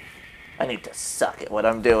more. I need to suck at what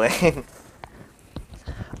I'm doing.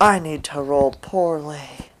 I need to roll poorly.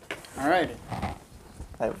 Alrighty.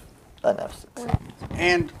 I have enough success.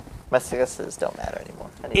 And My successes don't matter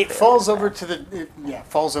anymore. I need it failures falls now. over to the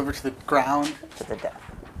falls over to the ground, to the death.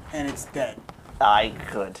 and it's dead. I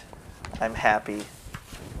could. I'm happy.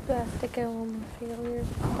 Do I have to get one more failure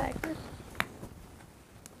dagger?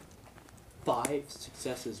 5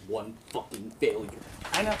 successes, 1 fucking failure.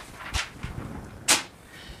 I know.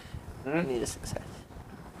 I need a success.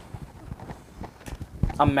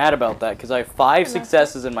 I'm mad about that because I have 5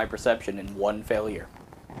 successes in my perception and 1 failure.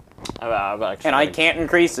 I've actually, And I can't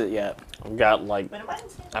increase it yet. I've got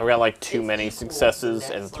like too many successes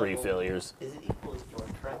and 3 failures. Is it equal as your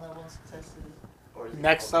current level of successes? Or is it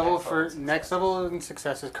Next equal to level that for level of next level in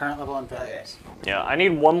successes, current level in failures. Yeah, I need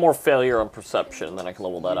 1 more failure on perception, then I can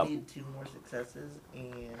level that up. You need 2 more successes,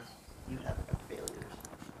 and you have enough failures.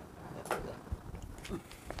 That's it.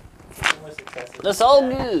 2 more successes. That's all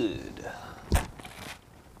good.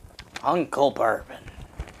 Uncle Bourbon.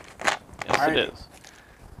 Yes, Alright. it is.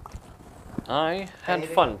 I had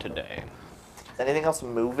Anything? fun today. Is anything else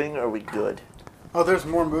moving, or are we good? Oh, there's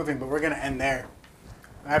more moving, but we're gonna end there.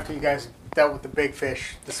 After you guys dealt with the big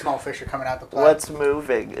fish, the small fish are coming out the play. What's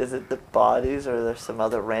moving? Is it the bodies, or are there some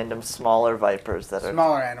other random smaller vipers that are...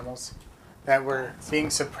 Smaller animals that were being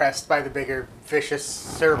suppressed by the bigger vicious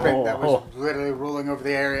serpent that was literally ruling over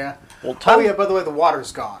the area. Well, Oh time, yeah, by the way, the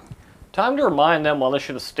water's gone. time to remind them why they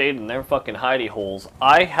should have stayed in their fucking hidey holes.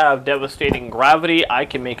 I have devastating gravity. I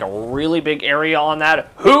can make a really big area on that.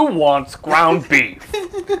 Who wants ground beef?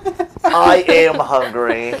 I am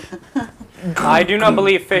hungry. I do not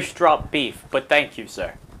believe fish drop beef, but thank you,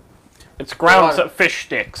 sir. It's ground fish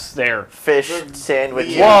sticks there. Fish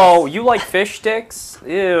sandwiches. Yeah. Whoa, you like fish sticks?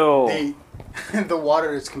 Ew. The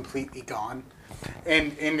water is completely gone,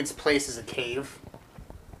 and in its place is a cave.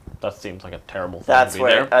 That seems like a terrible thing That's to be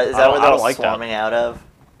where... there. is I that don't- where I they're don't like that. swarming out of?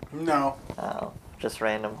 No, Oh, just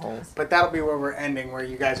random holes. but that'll be where we're ending, where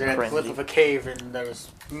you guys are at the lip Cringy. of a cave and there's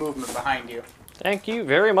movement behind you. Thank you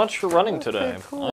very much for running today. cool.